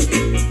there.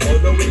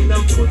 Although in the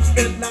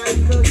footsteps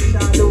like a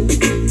shadow,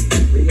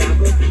 we are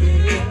going to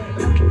hear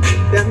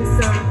them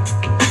sound.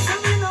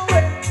 And you know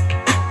it,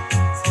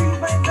 Streett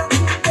Vibz don't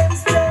keep them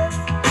straight.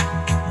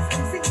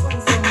 Some sing one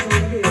song to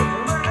hear no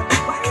matter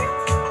what.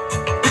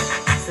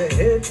 Say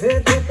hip,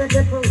 hip, hip, the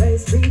decorate.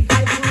 Streett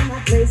Vibz on my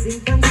place, in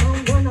and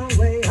sound run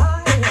away. Oh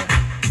yeah.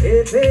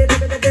 Hip, hip,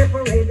 hip, the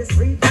decorate. The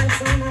Streett Vibz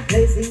on my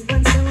place, in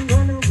and sound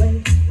run away.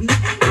 We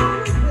ain't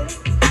gonna wait,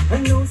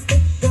 and no station.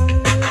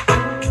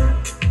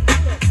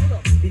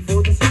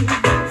 Before the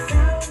Streett Vibz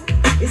Sound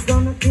is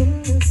gonna kill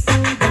the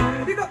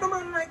sound. Pick up the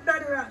man like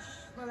Daddy Rush,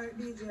 man like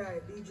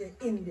DJ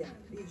Indian,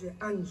 DJ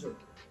Anjo.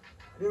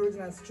 The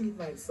original Streett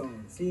Vibz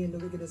Sound, seeing the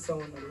wickedest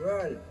sound of the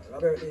world.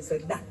 Robert, they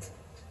said that.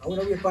 I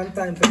wanna wait one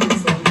time for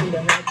this song, do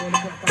them like on the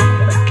clock.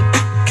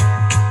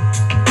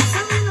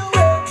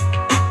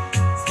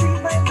 Streett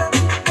Vibz don't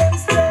keep them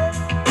straight.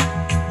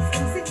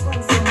 Some sing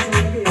one song to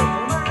hear no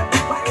matter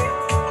what.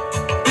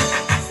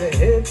 Say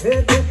hip,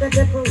 hip, hip, the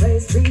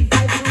decorate. Streett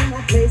Vibz on my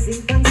place, in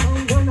and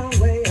sound run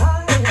away. Oh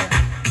yeah.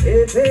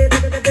 Hip, hip,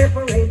 hip, the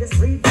decorate. The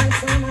Streett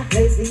Vibz on my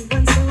place, in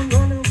and sound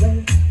run away.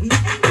 We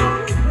ain't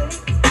gonna wait,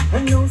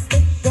 and no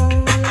station.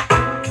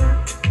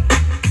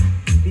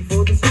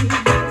 Before the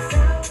Streett Vibz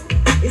Sound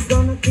is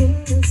gonna kill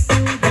the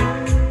sound.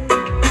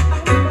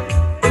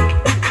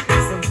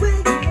 So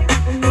wait,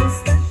 and no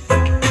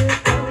station.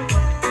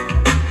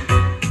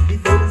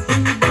 Before the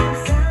Streett Vibz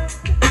Sound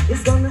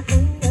is gonna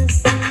end the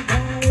sound.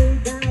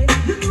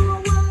 You know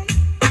why?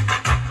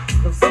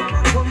 No sound I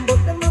come, but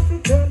them have to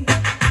turn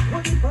back.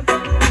 What if I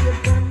don't know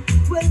them?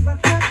 12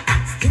 o'clock,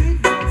 Streett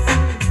Vibz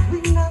Sound. We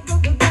not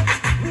gonna back.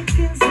 We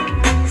kill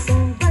some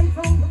sound right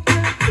from the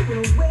back. You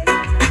know wait,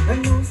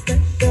 and no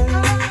station.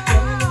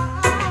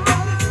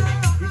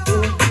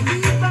 Before the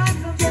Streett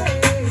Vibz of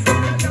days.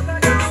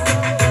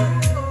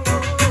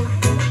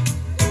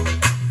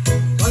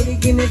 All the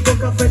Guinness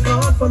Book of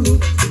Record for me.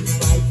 Streett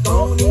Vibz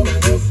down in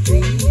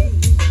history.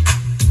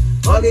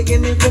 All the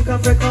Guinness Book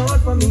of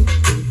Record for me.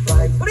 Streett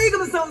Vibz. What do you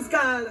give me sounds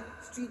called?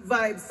 Streett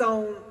Vibz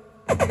Sound.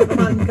 The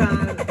man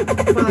called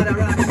Father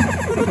Rush,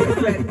 DJ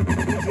Fred,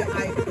 DJ I,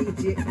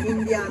 DJ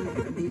Indian,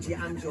 and DJ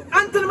Anjo.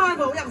 And to the man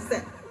go, what you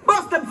say?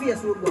 Bust them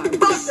face, road boy.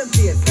 Bust them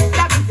face.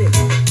 That's it.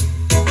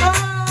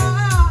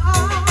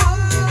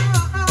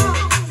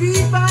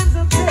 Streett Vibz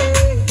of day.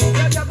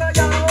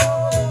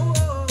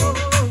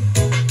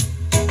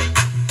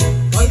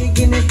 All the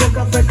Guinness Book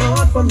of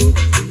Record for me.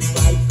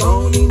 Streett Vibz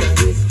down in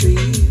history.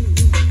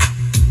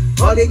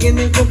 All the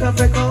Guinness Book of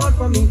Record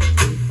for me.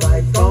 Streett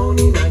Vibz down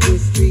in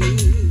history.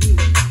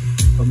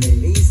 For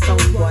many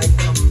sound boy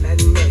come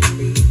and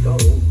many go.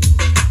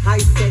 I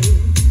say,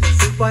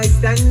 sit by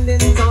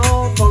standing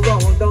tall for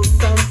all those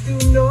sounds to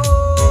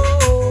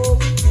know.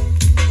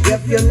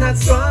 If you're not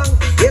strong,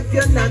 if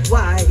you're not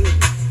wise,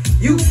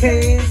 you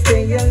can't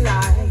stay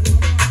alive.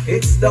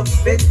 It's the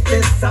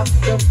fittest of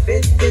the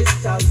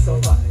fittest shall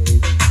survive.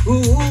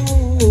 Ooh.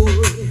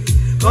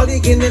 All the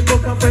Guinness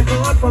book of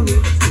record for me.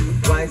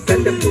 Why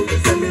send them to the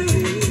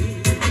cemetery?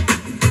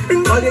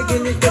 All the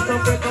Guinness book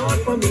of record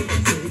for me.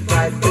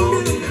 Why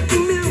for me?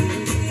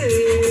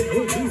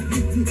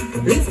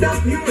 Lift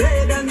up your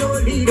head and no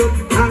lead up.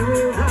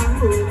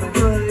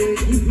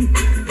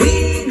 We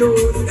know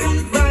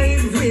Streett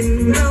Vibz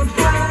win the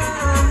prize.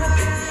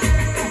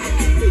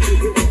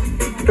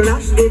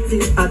 Clash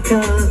getting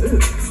attacked.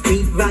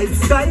 Streett Vibz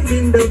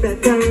striving the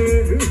better.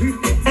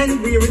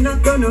 And we're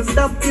not gonna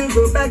stop till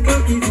go back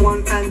to each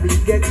one and we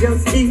get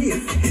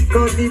justice.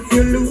 Cause if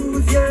you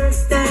lose your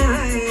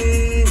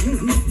style,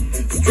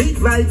 Streett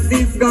Vibz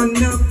is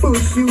gonna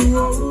push you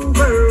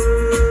over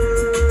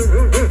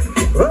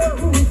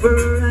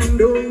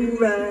and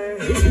over.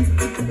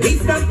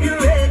 Lift up your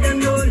head and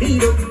no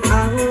lead up.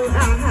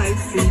 High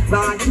Streett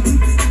Vibz.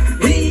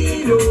 We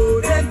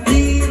know that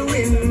we'll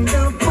win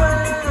the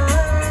prize.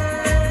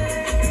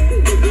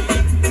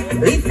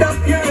 Lift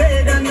up your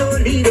head and no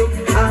lead up.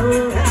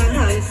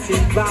 High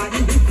Streett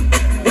Vibz.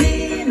 We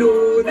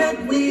know that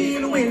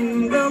we'll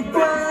win the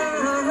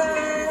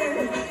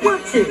prize.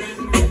 Watch it.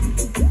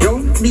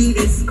 Don't be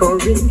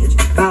discouraged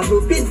by the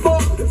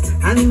pitfalls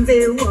and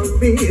their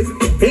worries.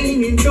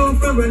 Pain in store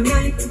for a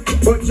night,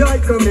 but joy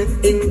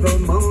cometh in the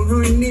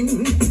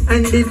morning.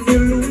 And if you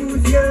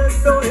lose your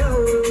soul,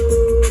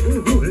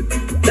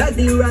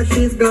 Daddy Rush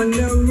is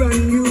gonna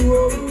run you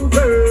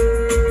over.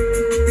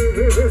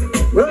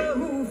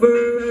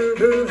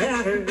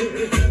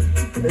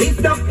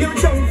 Lift up your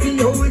trophy,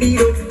 hold it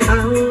up.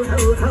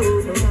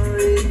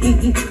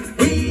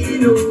 We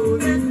know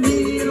that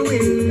we'll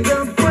win the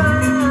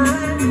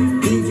prize.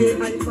 DJ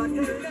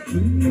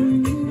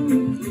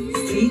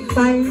Streett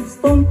Vibz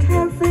don't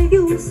care for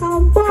you,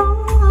 some boy.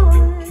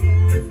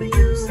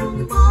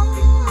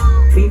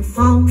 We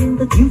found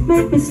that you've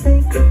made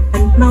mistakes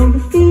and now you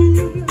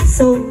feel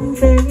so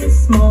very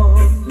small.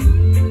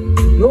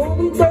 No,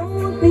 we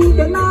don't need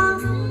your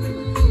love.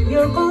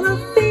 You're gonna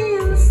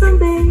feel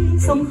someday,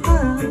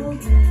 somehow,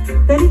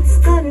 that it's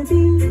gonna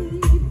be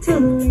too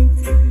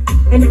late.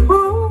 And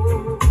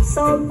oh,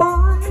 some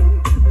boy,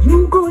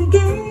 you go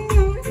again,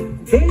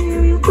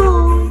 there you go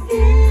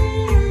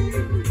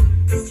again.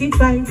 Streett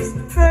Vibz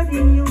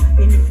hurting you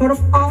in front of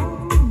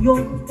all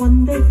your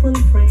wonderful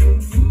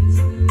friends.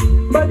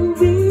 But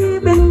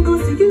we've been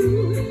good to you.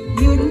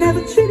 You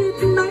never treated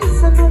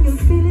nice, I know you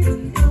feel it.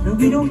 And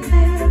we don't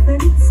care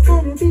that it's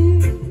gonna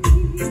be.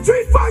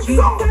 Streett Vibz Streett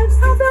Vibz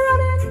have been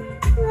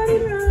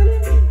running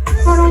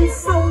for on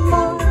some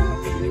more.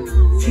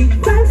 Streett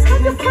Vibz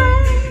have been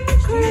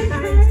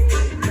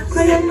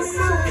crying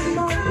some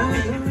more.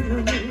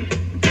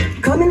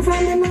 Coming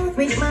from the north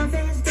with my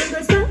face to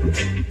the sun.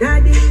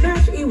 Daddy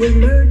Rush, he will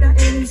murder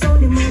any soul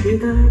in my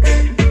big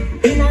garden.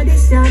 In a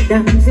this yard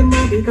dance in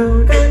my big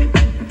garden.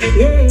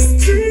 Yeah,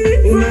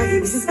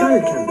 this is Carl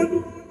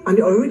Campbell and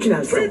the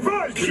original song,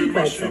 Streett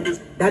Vibz Soundz.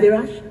 Daddy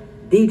Rush,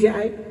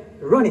 DJ,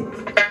 run it.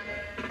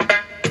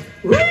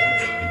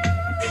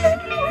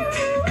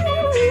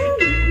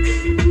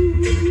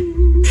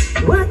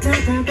 What a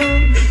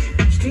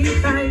Streett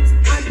Vibz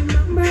are the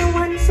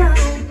 #1 sound.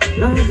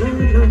 Lord,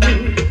 Lord,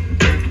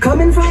 Lord.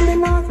 Coming from the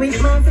north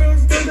with my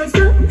face to the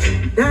sun.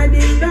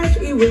 Daddy Rush,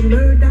 he will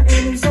murder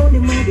any soul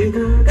in my big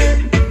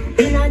garden.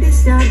 In a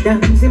this yard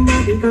dance in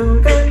my big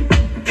garden.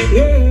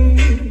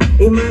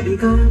 Yeah, in my big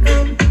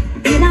garden.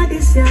 In a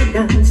this yard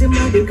dance in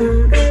my big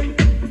garden.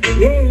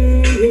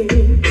 Yeah.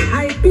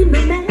 I've been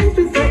the mess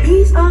with the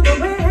east or the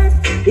west.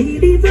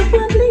 Believe it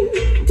probably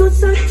to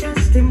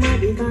suggest in my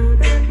big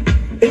garden.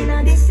 In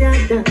a this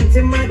yard dance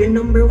in my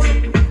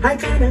 #1. I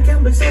kinda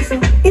gamble so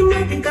in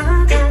my big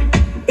garden.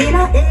 In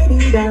a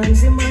 80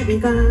 dance in my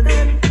big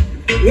garden.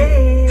 Yeah.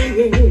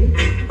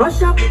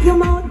 Hush up your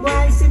mouth,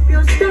 boy, sip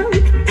your stout.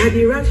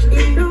 Daddy Rush,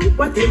 in know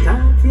what you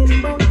talking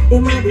about.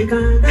 In my big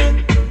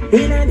garden.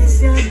 In a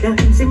this yard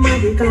dance in my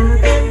big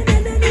garden.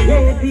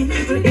 Yeah,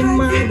 people in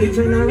my big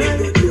general.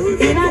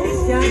 In a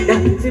this yard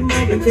dance in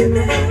my big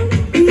general.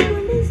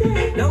 People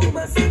say, now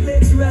massive,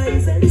 let's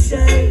rise and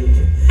shine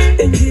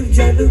and give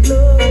Jah the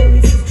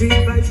glory.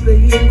 Streett Vibz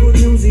playing good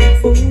music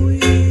for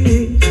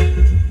you.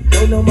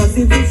 Now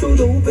massive, you should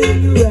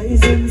open your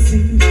eyes and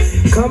see.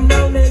 Come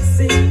down, let's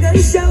sing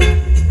and shout.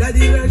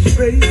 Daddy Rush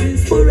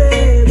praises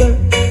forever.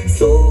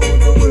 So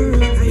the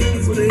world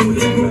is playing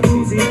good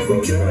music for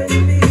you and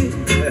me.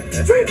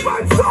 Streett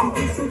Vibz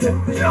Soundz.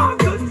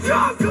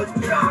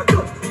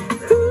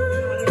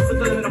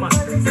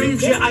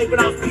 DJ Ivan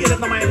off here in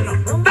the mind.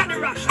 Daddy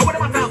Rush, what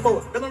am I talking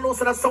about? They don't know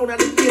so that sound of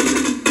the game.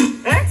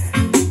 Eh?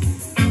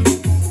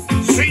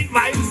 Streett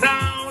Vibz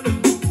Sound.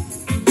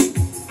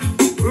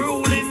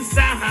 Ruling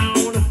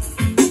sound.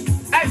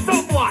 Hey, so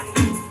boy,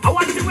 I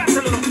want you to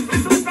wrestle a little.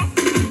 Listen.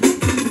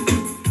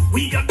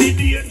 We are the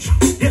danger.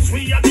 Yes,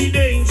 we are the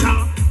danger.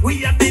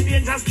 We are the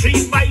danger.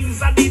 Streett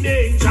Vibz are the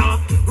danger.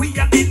 We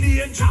are the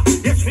danger.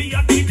 Yes, we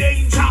are the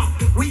danger.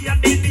 We are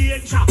the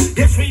danger.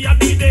 Yes, we are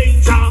the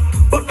danger.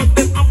 Burn up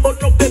them and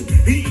burn up them.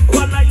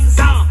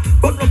 Equalizer.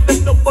 Burn up them,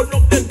 no burn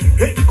up them.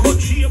 Echo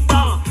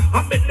chamber.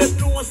 I make them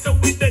know so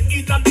we the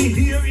in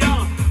the area.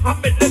 I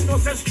make them know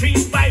say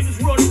Streett Vibz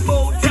run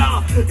bout.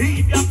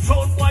 Idiot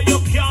sound why you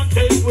can't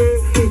take way.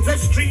 The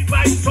Streett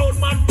Vibz sound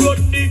man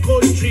run the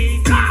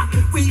country.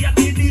 We are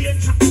the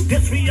danger,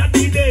 yes we are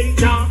the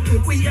danger.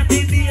 We are the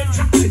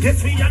danger,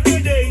 yes we are the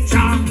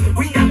danger.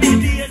 We are the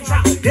danger,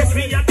 yes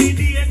we are the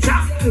danger.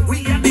 We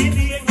are the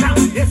danger,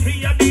 yes we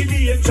are the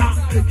danger.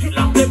 Kill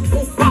off them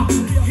poopa,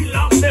 kill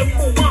off them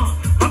mama.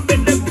 And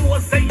then them know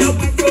say yeah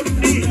we run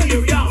the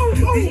area.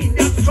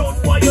 Idiot sound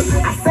why you.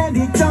 I said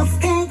it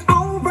just ain't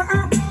over.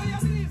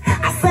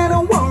 I said the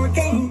war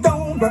ain't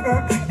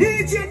over.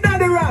 DJ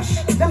Daddy Rush,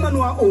 them man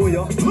want owe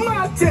you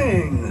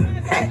nothing.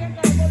 Hey.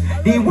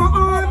 The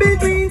war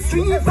between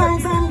Streett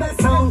Vibz and the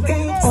sound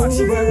ain't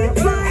over.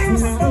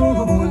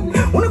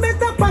 Wanna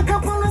better pack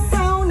up on the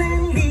sound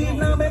and leave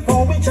now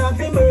before we chat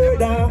the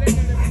murder.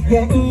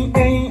 Yeah,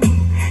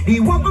 the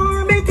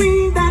war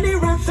between Daddy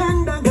Rush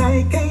and the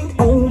guy ain't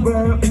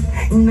over.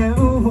 No,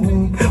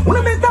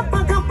 wanna better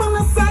pack up on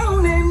the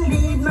sound and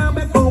leave now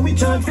before we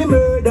chat the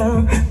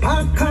murder.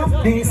 Pack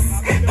up this,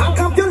 pack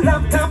up your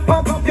laptop,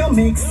 pack up your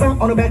mixer.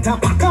 Wanna better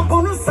pack up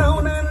on the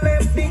sound and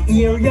left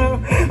the area.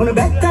 Wanna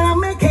better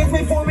make it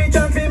before we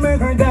judge the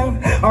murder,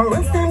 or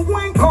else them go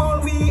and call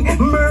we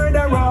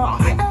murderer.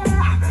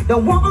 The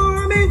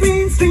war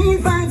between Streett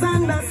Vibz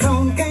and the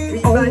sound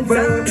ain't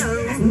over.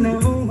 No,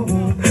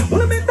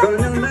 wanna better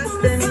pack up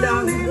on the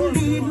sound and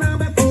leave now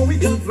before we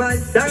judge the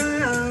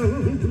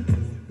sound.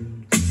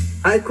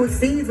 I could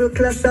see the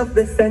clash of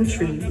the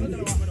century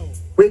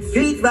with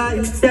Streett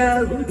Vibz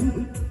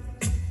Sound.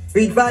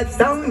 Streett Vibz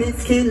Sound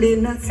is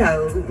killing us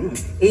out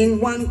in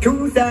 1,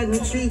 2, and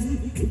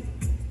 3.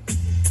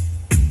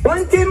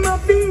 Pointing my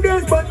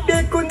fingers, but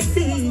they couldn't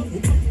see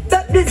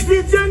that this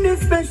vision is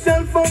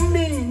special for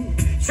me.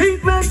 Streett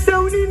Vibz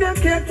Sound in a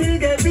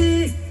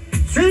category.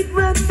 Streett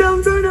Vibz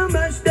Sound gonna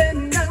mash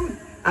them down.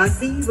 I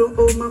see the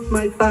home of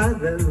my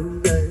father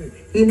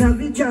in a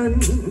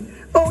vision.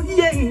 Oh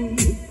yeah,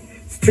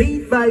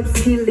 Streett Vibz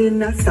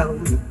killing a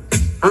sound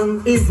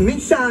on his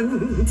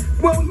mission.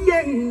 Oh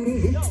yeah.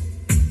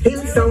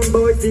 Kill sound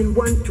boys in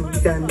 1, 2,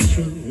 and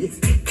 3.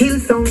 Kill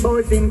sound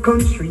boys in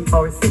country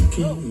or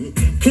city.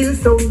 Kill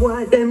sound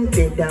boy them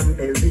dead and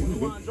buried.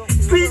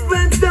 Streett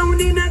Vibz down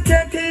in a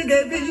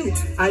category.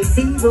 I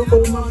see the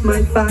home of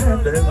my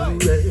father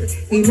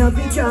in a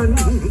vision.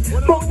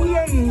 Oh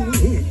yeah,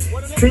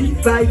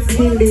 Streett Vibz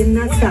killing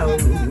a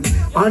sound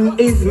on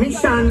his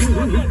mission.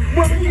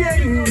 Oh yeah,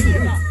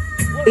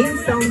 hear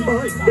sound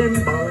boys them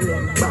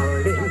ballin',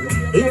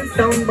 ballin'. Hear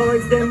sound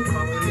boys them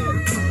ballin',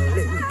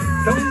 ballin'.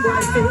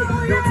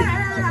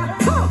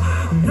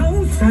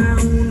 No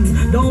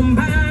sound, don't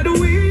bother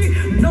we.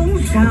 No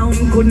sound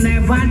could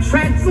never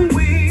threaten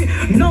we.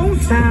 No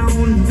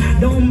sound,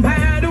 don't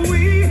bother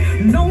we.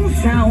 No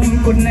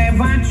sound could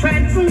never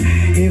threaten.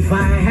 If I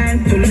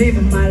had to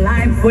live my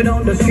life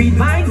without the Streett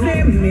Vibz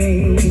in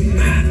me,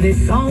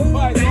 this song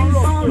and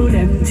all of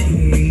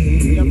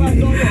empty.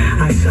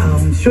 A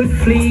sound should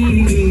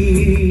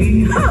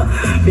flee,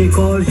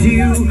 because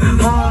you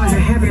are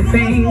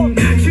everything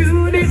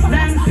to this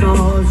dance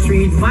hall.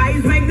 Streett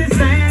Vibz make the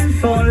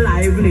dance so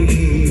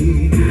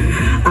lively.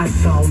 A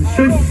sound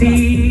should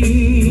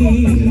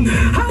see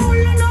how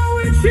you know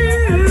it's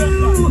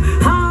you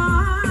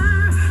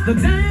are the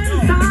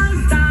dance hall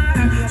star.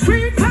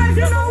 Streett Vibz,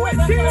 you know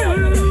it's you.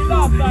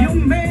 You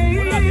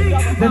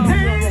make the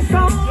dance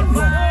hall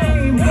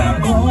vibe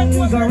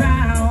goes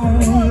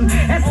around,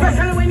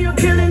 especially when you're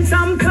killing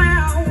some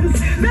clowns.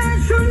 They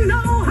should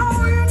know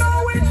how you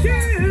know it's you.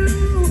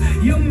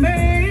 You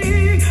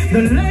make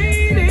the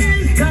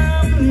ladies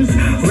comes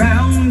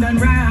round and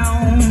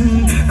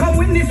round. Come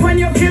witness when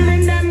you're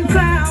killing them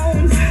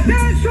clowns.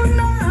 They should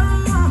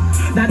know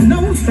that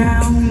no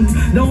sound,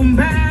 don't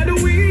bother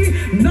we.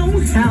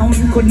 No sound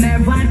could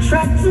never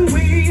threaten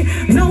we.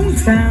 No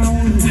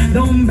sound,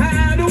 don't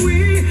bother we.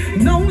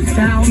 No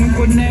sound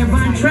could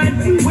never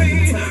threaten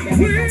we.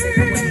 We're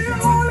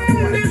all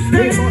in this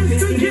dance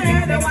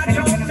together. Watch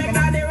out, make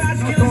that they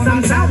rush, kill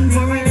some sound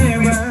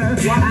forever.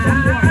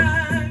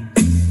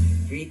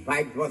 Streett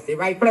Vibz was the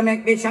rifle,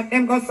 make the shot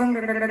them go song.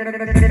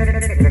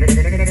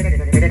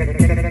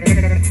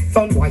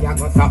 Son boy, I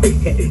go so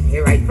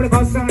the rifle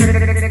go song.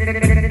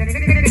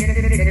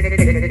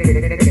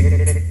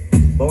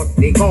 Bust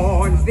the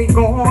guns, the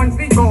guns,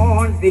 the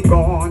guns, the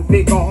guns,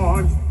 the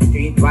guns.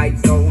 Streett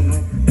Vibz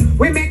Sound.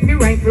 We make the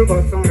rifle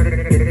go song.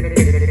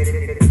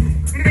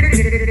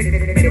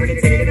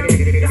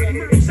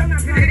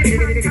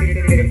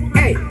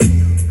 Hey,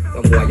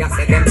 so boy, I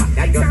said them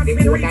that just the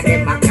whole of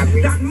them back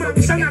that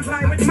man shall not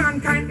lie with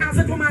mankind as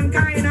it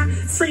womankind.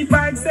 Streett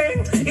Vibz say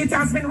it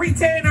has been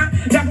retained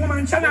that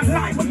woman shall not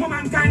lie with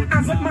womankind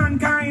as with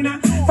mankind.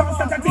 For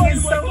such a thing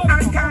is so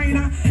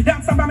unkind.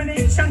 That's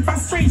abomination,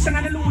 frustration,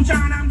 and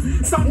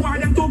illusion. Some boy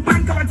them too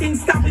bank of a thing,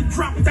 stop it,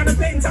 drop it, and the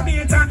paint of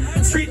it.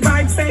 Streett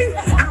Vibz say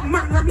a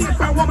man are made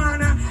for a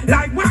woman.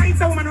 Likewise,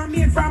 a woman are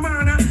made for a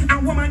man. A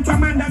woman to a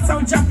man, that's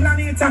how Jack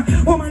planet.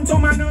 Woman to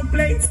man, no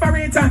play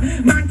inspirator.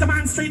 Man to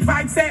man, Streett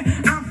Vibz say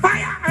a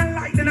fire and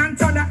lightning and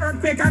thunder,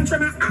 earthquake and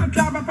tremor, and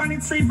lava upon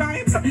it. Streett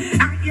Vibz.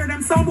 I hear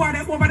them some boy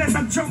them over there,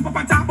 some jump up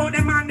and talk about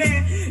them man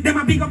there. Them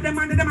a big up them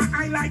man, them a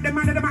high like them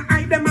and them a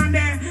hide them and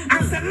there.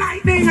 I said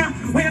lightning,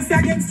 when you say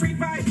against Streett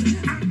Vibz.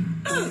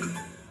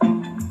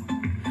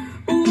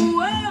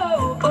 Ooh,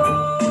 oh,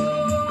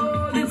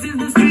 oh, this is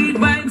the Streett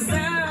Vibz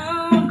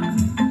sound.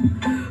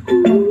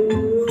 Ooh.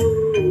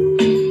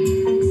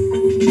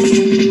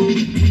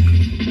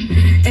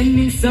 And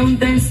it's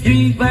sometimes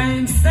Streett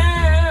Vibz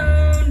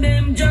sound.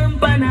 Them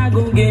jump and I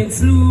go get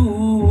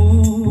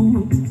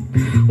slew.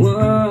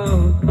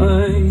 Whoa,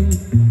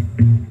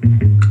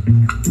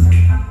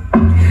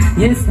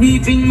 yes,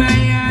 deep in my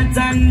heart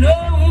I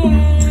know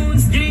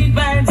Streett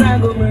Vibz I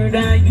go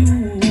murder you.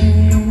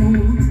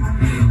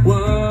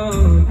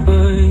 Whoa,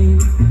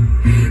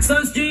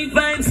 so Streett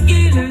Vibz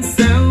killer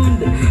sound,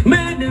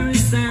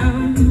 murderous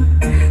sound.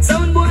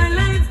 Sound boy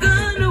life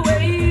gone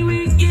away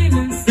with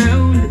killer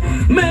sound,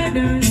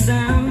 murderous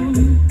sound.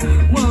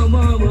 Whoa,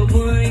 whoa, whoa,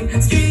 boy.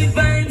 Streett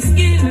Vibz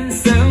killer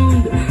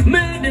sound,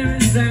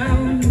 murderous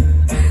sound.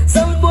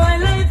 Sound boy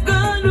life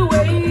gone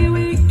away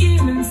with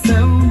killer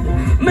sound,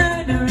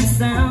 murderous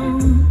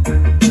sound.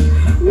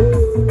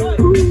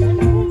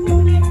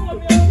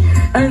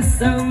 A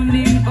sound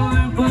in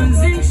our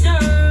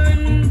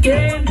position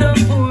can't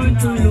afford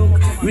to look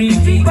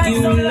ridiculous.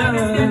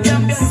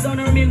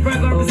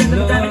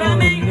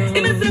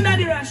 He mentioned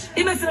Daddy Rush,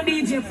 he mentioned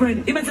DJ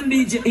Friend, he mentioned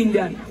DJ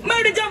Indian.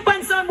 Murder jump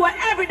and sound boy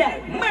every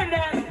day.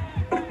 Murder.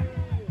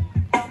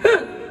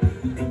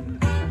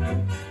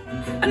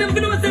 And if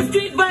you know what's a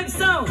Streett Vibz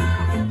sound,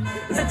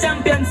 it's a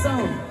champion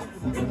sound.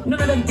 None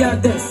of them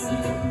got this.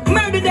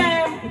 Murder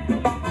them.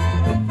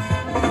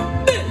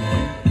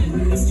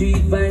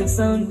 Streett Vibz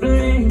sound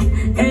play,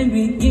 and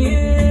we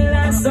kill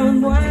our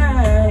sound boy.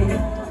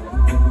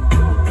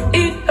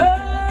 It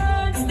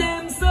hurts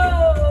them so.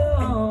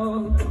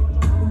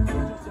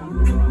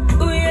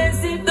 Oh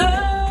yes, it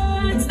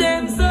hurts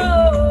them so.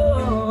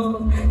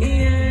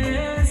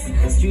 Yes,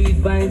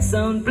 Streett Vibz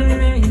sound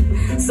play,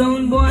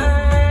 sound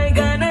boy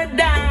gonna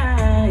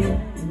die.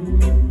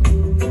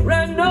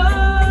 Run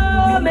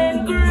home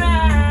and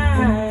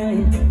cry.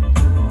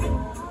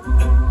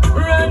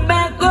 Run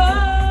back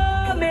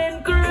home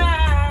and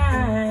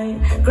cry,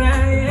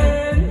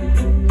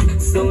 crying.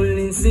 So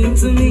listen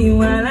to me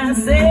while I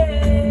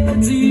say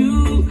to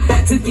you,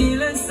 to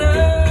kill a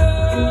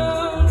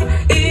sound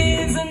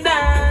isn't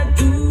that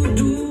to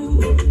do.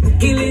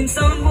 Killing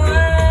some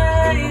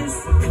boys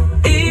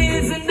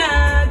isn't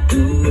that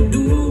to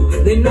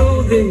do. They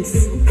know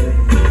this.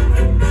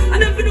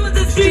 And if you know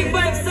the Streett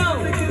Vibz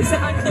sound, it's an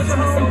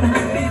untouchable sound.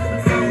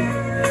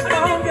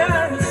 Oh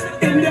yes,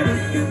 in the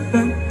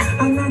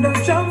another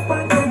jump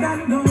and they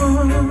done gone.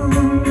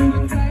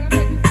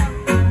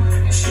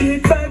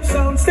 Streett Vibz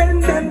sound,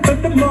 send them to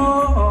the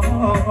morn.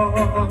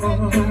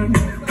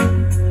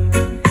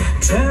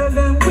 Tell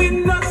them we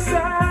not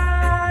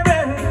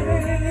sorry.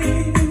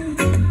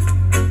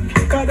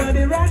 Cause of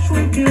the rush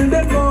we kill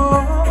them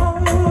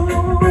all.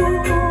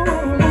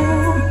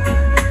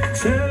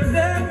 Tell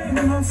them we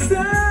not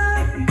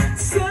sorry,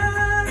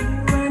 sorry.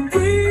 When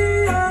we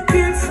are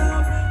this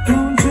up,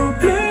 don't you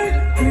play,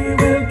 we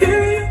will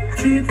give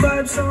you Streett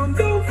Vibz sound,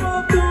 don't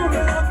fuck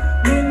around.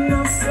 We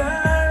not sorry.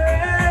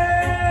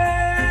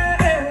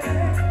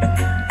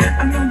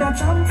 Another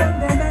jump and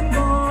then and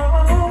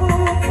gone.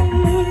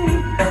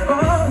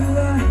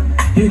 Oh,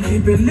 you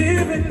keep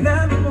believing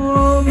that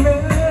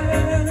moment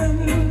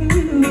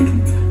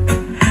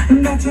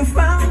that you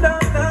found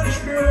out the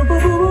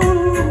truth.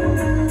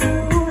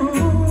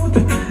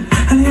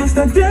 And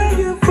yesterday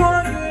you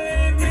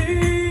forgave me,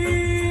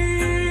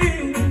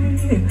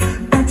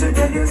 but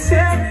today you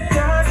say we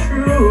are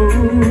true.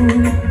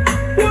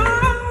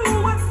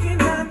 Whoa, what can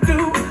I do,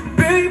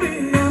 baby?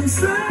 I'm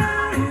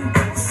sorry,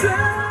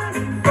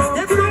 sorry for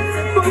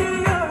breaking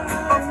your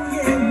heart.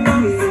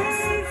 I'm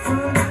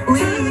faithful.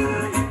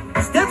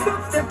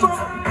 Step up,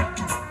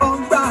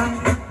 alright.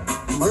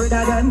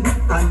 Murder them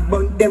and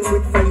burn them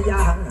with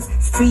fire.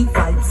 Streett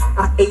Vibz, a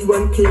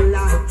A1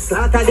 killer.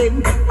 Slaughter them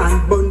and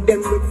burn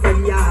them with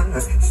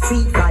fire.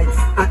 Streett Vibz,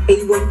 a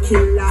A1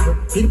 killer.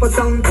 People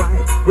sound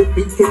white with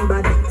beating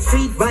body.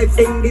 Streett Vibz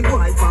in the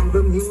boy from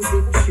the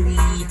music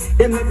tree.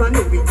 Them never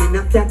know it in a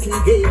catty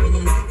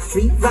game.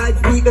 Streett Vibz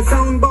beat the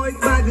sound boys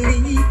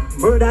badly.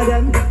 Murder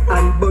them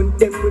and burn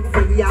them with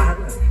fire.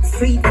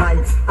 Streett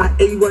Vibz, a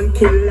A1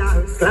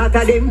 killer.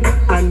 Slaughter them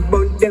and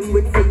burn them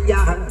with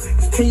fire.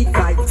 Streett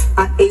Vibz,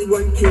 a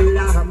A1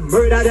 killer.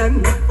 Murder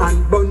them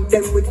and burn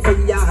them with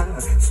fire.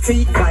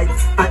 Streett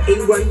Vibz, a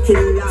A1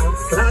 killer.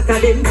 Slaughter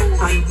them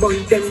and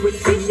burn them with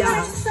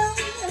fire.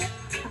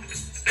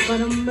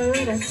 Gonna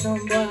murder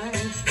some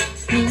boys.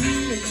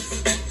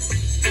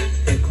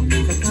 There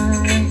comes a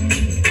time,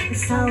 the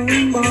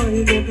sound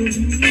boy will be.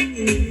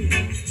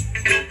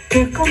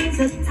 There comes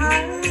a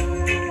time,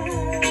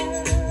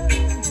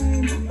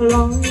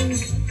 Lord.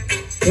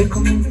 There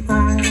comes a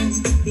time,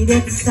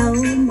 that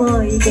sound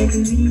boy get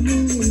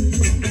real.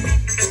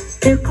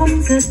 There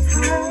comes a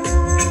time,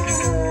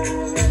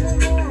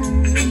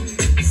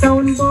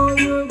 sound boy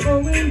you're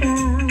going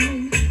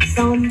down.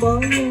 Sound boy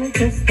you're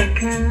just a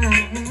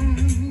clown.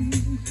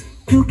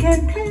 You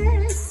can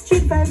test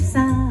Streett Vibz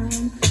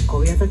sound,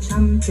 call your a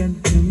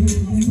champion.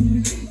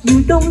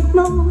 You don't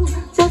know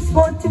just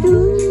what to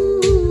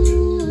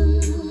do.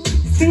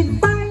 Streett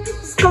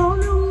Vibz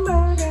gonna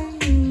murder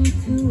you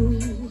too.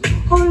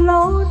 Oh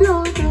Lord,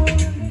 Lord, Lord.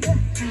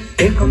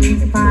 Here comes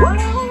the fire.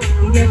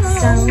 Get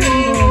sound.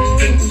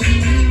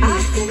 I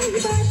say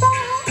bye bye.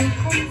 Here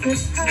comes the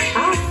fire.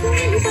 I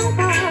say bye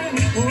bye.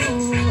 Oh,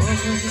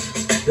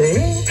 there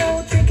ain't no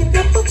trick in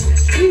the book.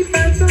 Streett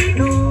Vibz don't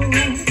know.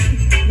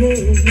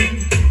 Yeah.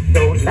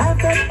 Don't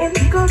laugh at him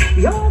because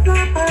you're the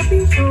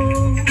happy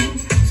show.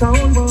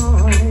 Sound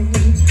boy,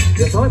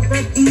 you thought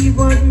that he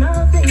was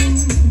nothing,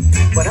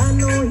 but I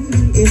know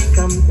he is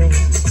something.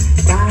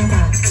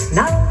 Bye-bye.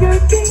 Now your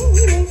game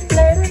is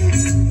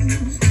playing.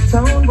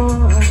 Sound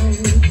boy,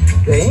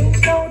 there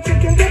ain't no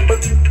trick in the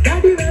book.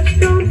 Daddy Rush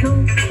don't know.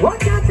 What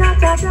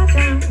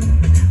da-da-da-da-da.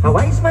 A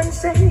wise man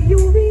say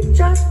you reap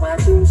just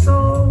what you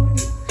sow.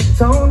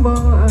 Sound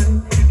boy,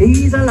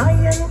 he's a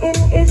lion in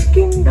his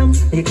kingdom.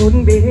 He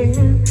couldn't be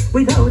here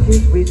without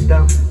his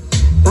wisdom.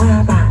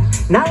 Bye-bye.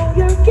 Now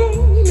your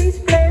game is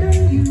played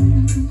on you.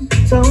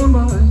 Sound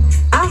boy,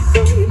 I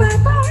say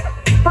bye-bye.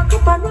 Pack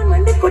up and run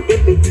when they could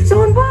dip it.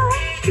 Sound boy,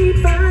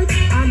 Streett Vibz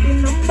are the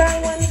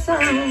 #1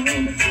 sound.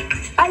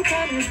 I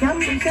can't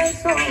gamble say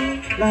so.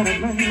 Lot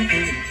of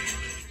money.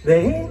 There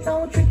ain't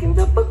no trick in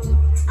the book.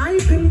 I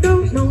can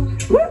don't know.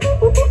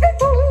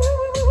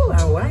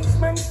 A wise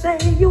man say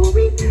you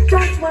reap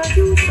just what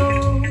you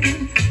sow.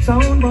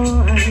 Sound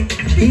boy,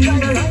 he's a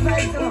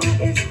lion in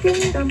his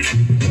kingdom.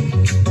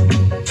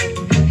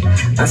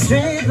 A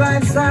Streett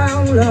Vibz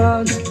sound,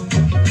 Lord.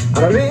 A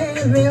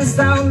real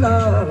sound,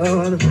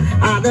 Lord.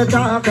 At the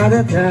talk of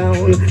the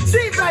town.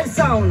 Streett Vibz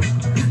sound.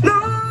 No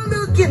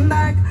looking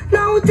back,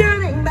 no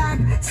turning back.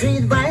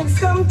 Streett Vibz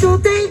come to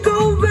take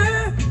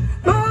over.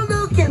 No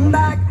looking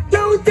back,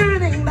 no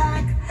turning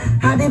back.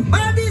 And the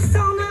body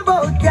sound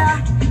about ya.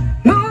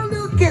 No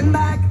looking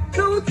back,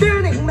 no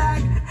turning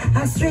back.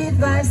 A Streett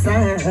Vibz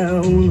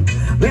sound.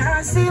 We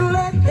are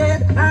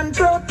selected and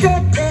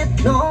protected.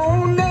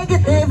 No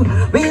negative,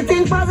 we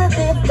think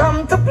positive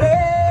come to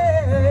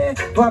play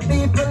for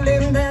people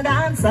in the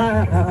dance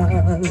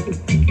hall.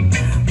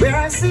 We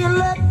are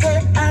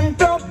selected and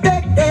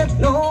protected.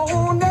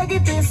 No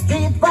negative,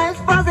 Streett Vibz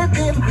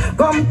positive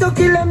come to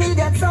kill a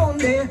media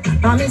sound there.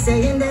 I'm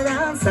saying the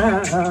dance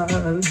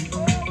hall.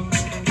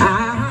 I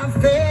have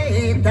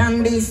faith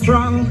and be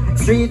strong.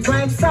 Streett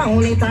Vibz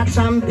sound it a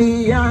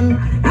champion,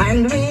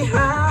 and we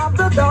have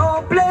the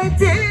door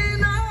plate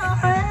in our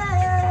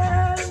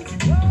hands.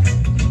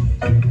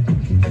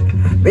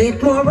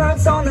 With more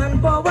words, sound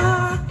and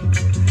power,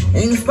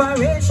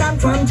 inspiration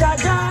from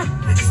Jaja.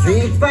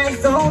 Streett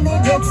Vibz only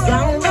get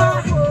stronger.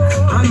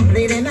 I'm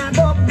bleeding a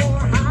dub more.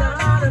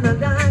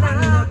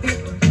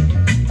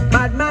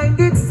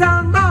 Bad-minded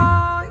sound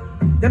boy,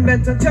 them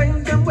better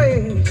change them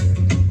ways.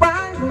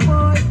 Wild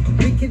boy,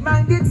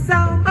 wicked-minded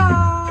sound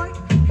boy,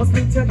 must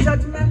meet your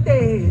judgment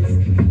days.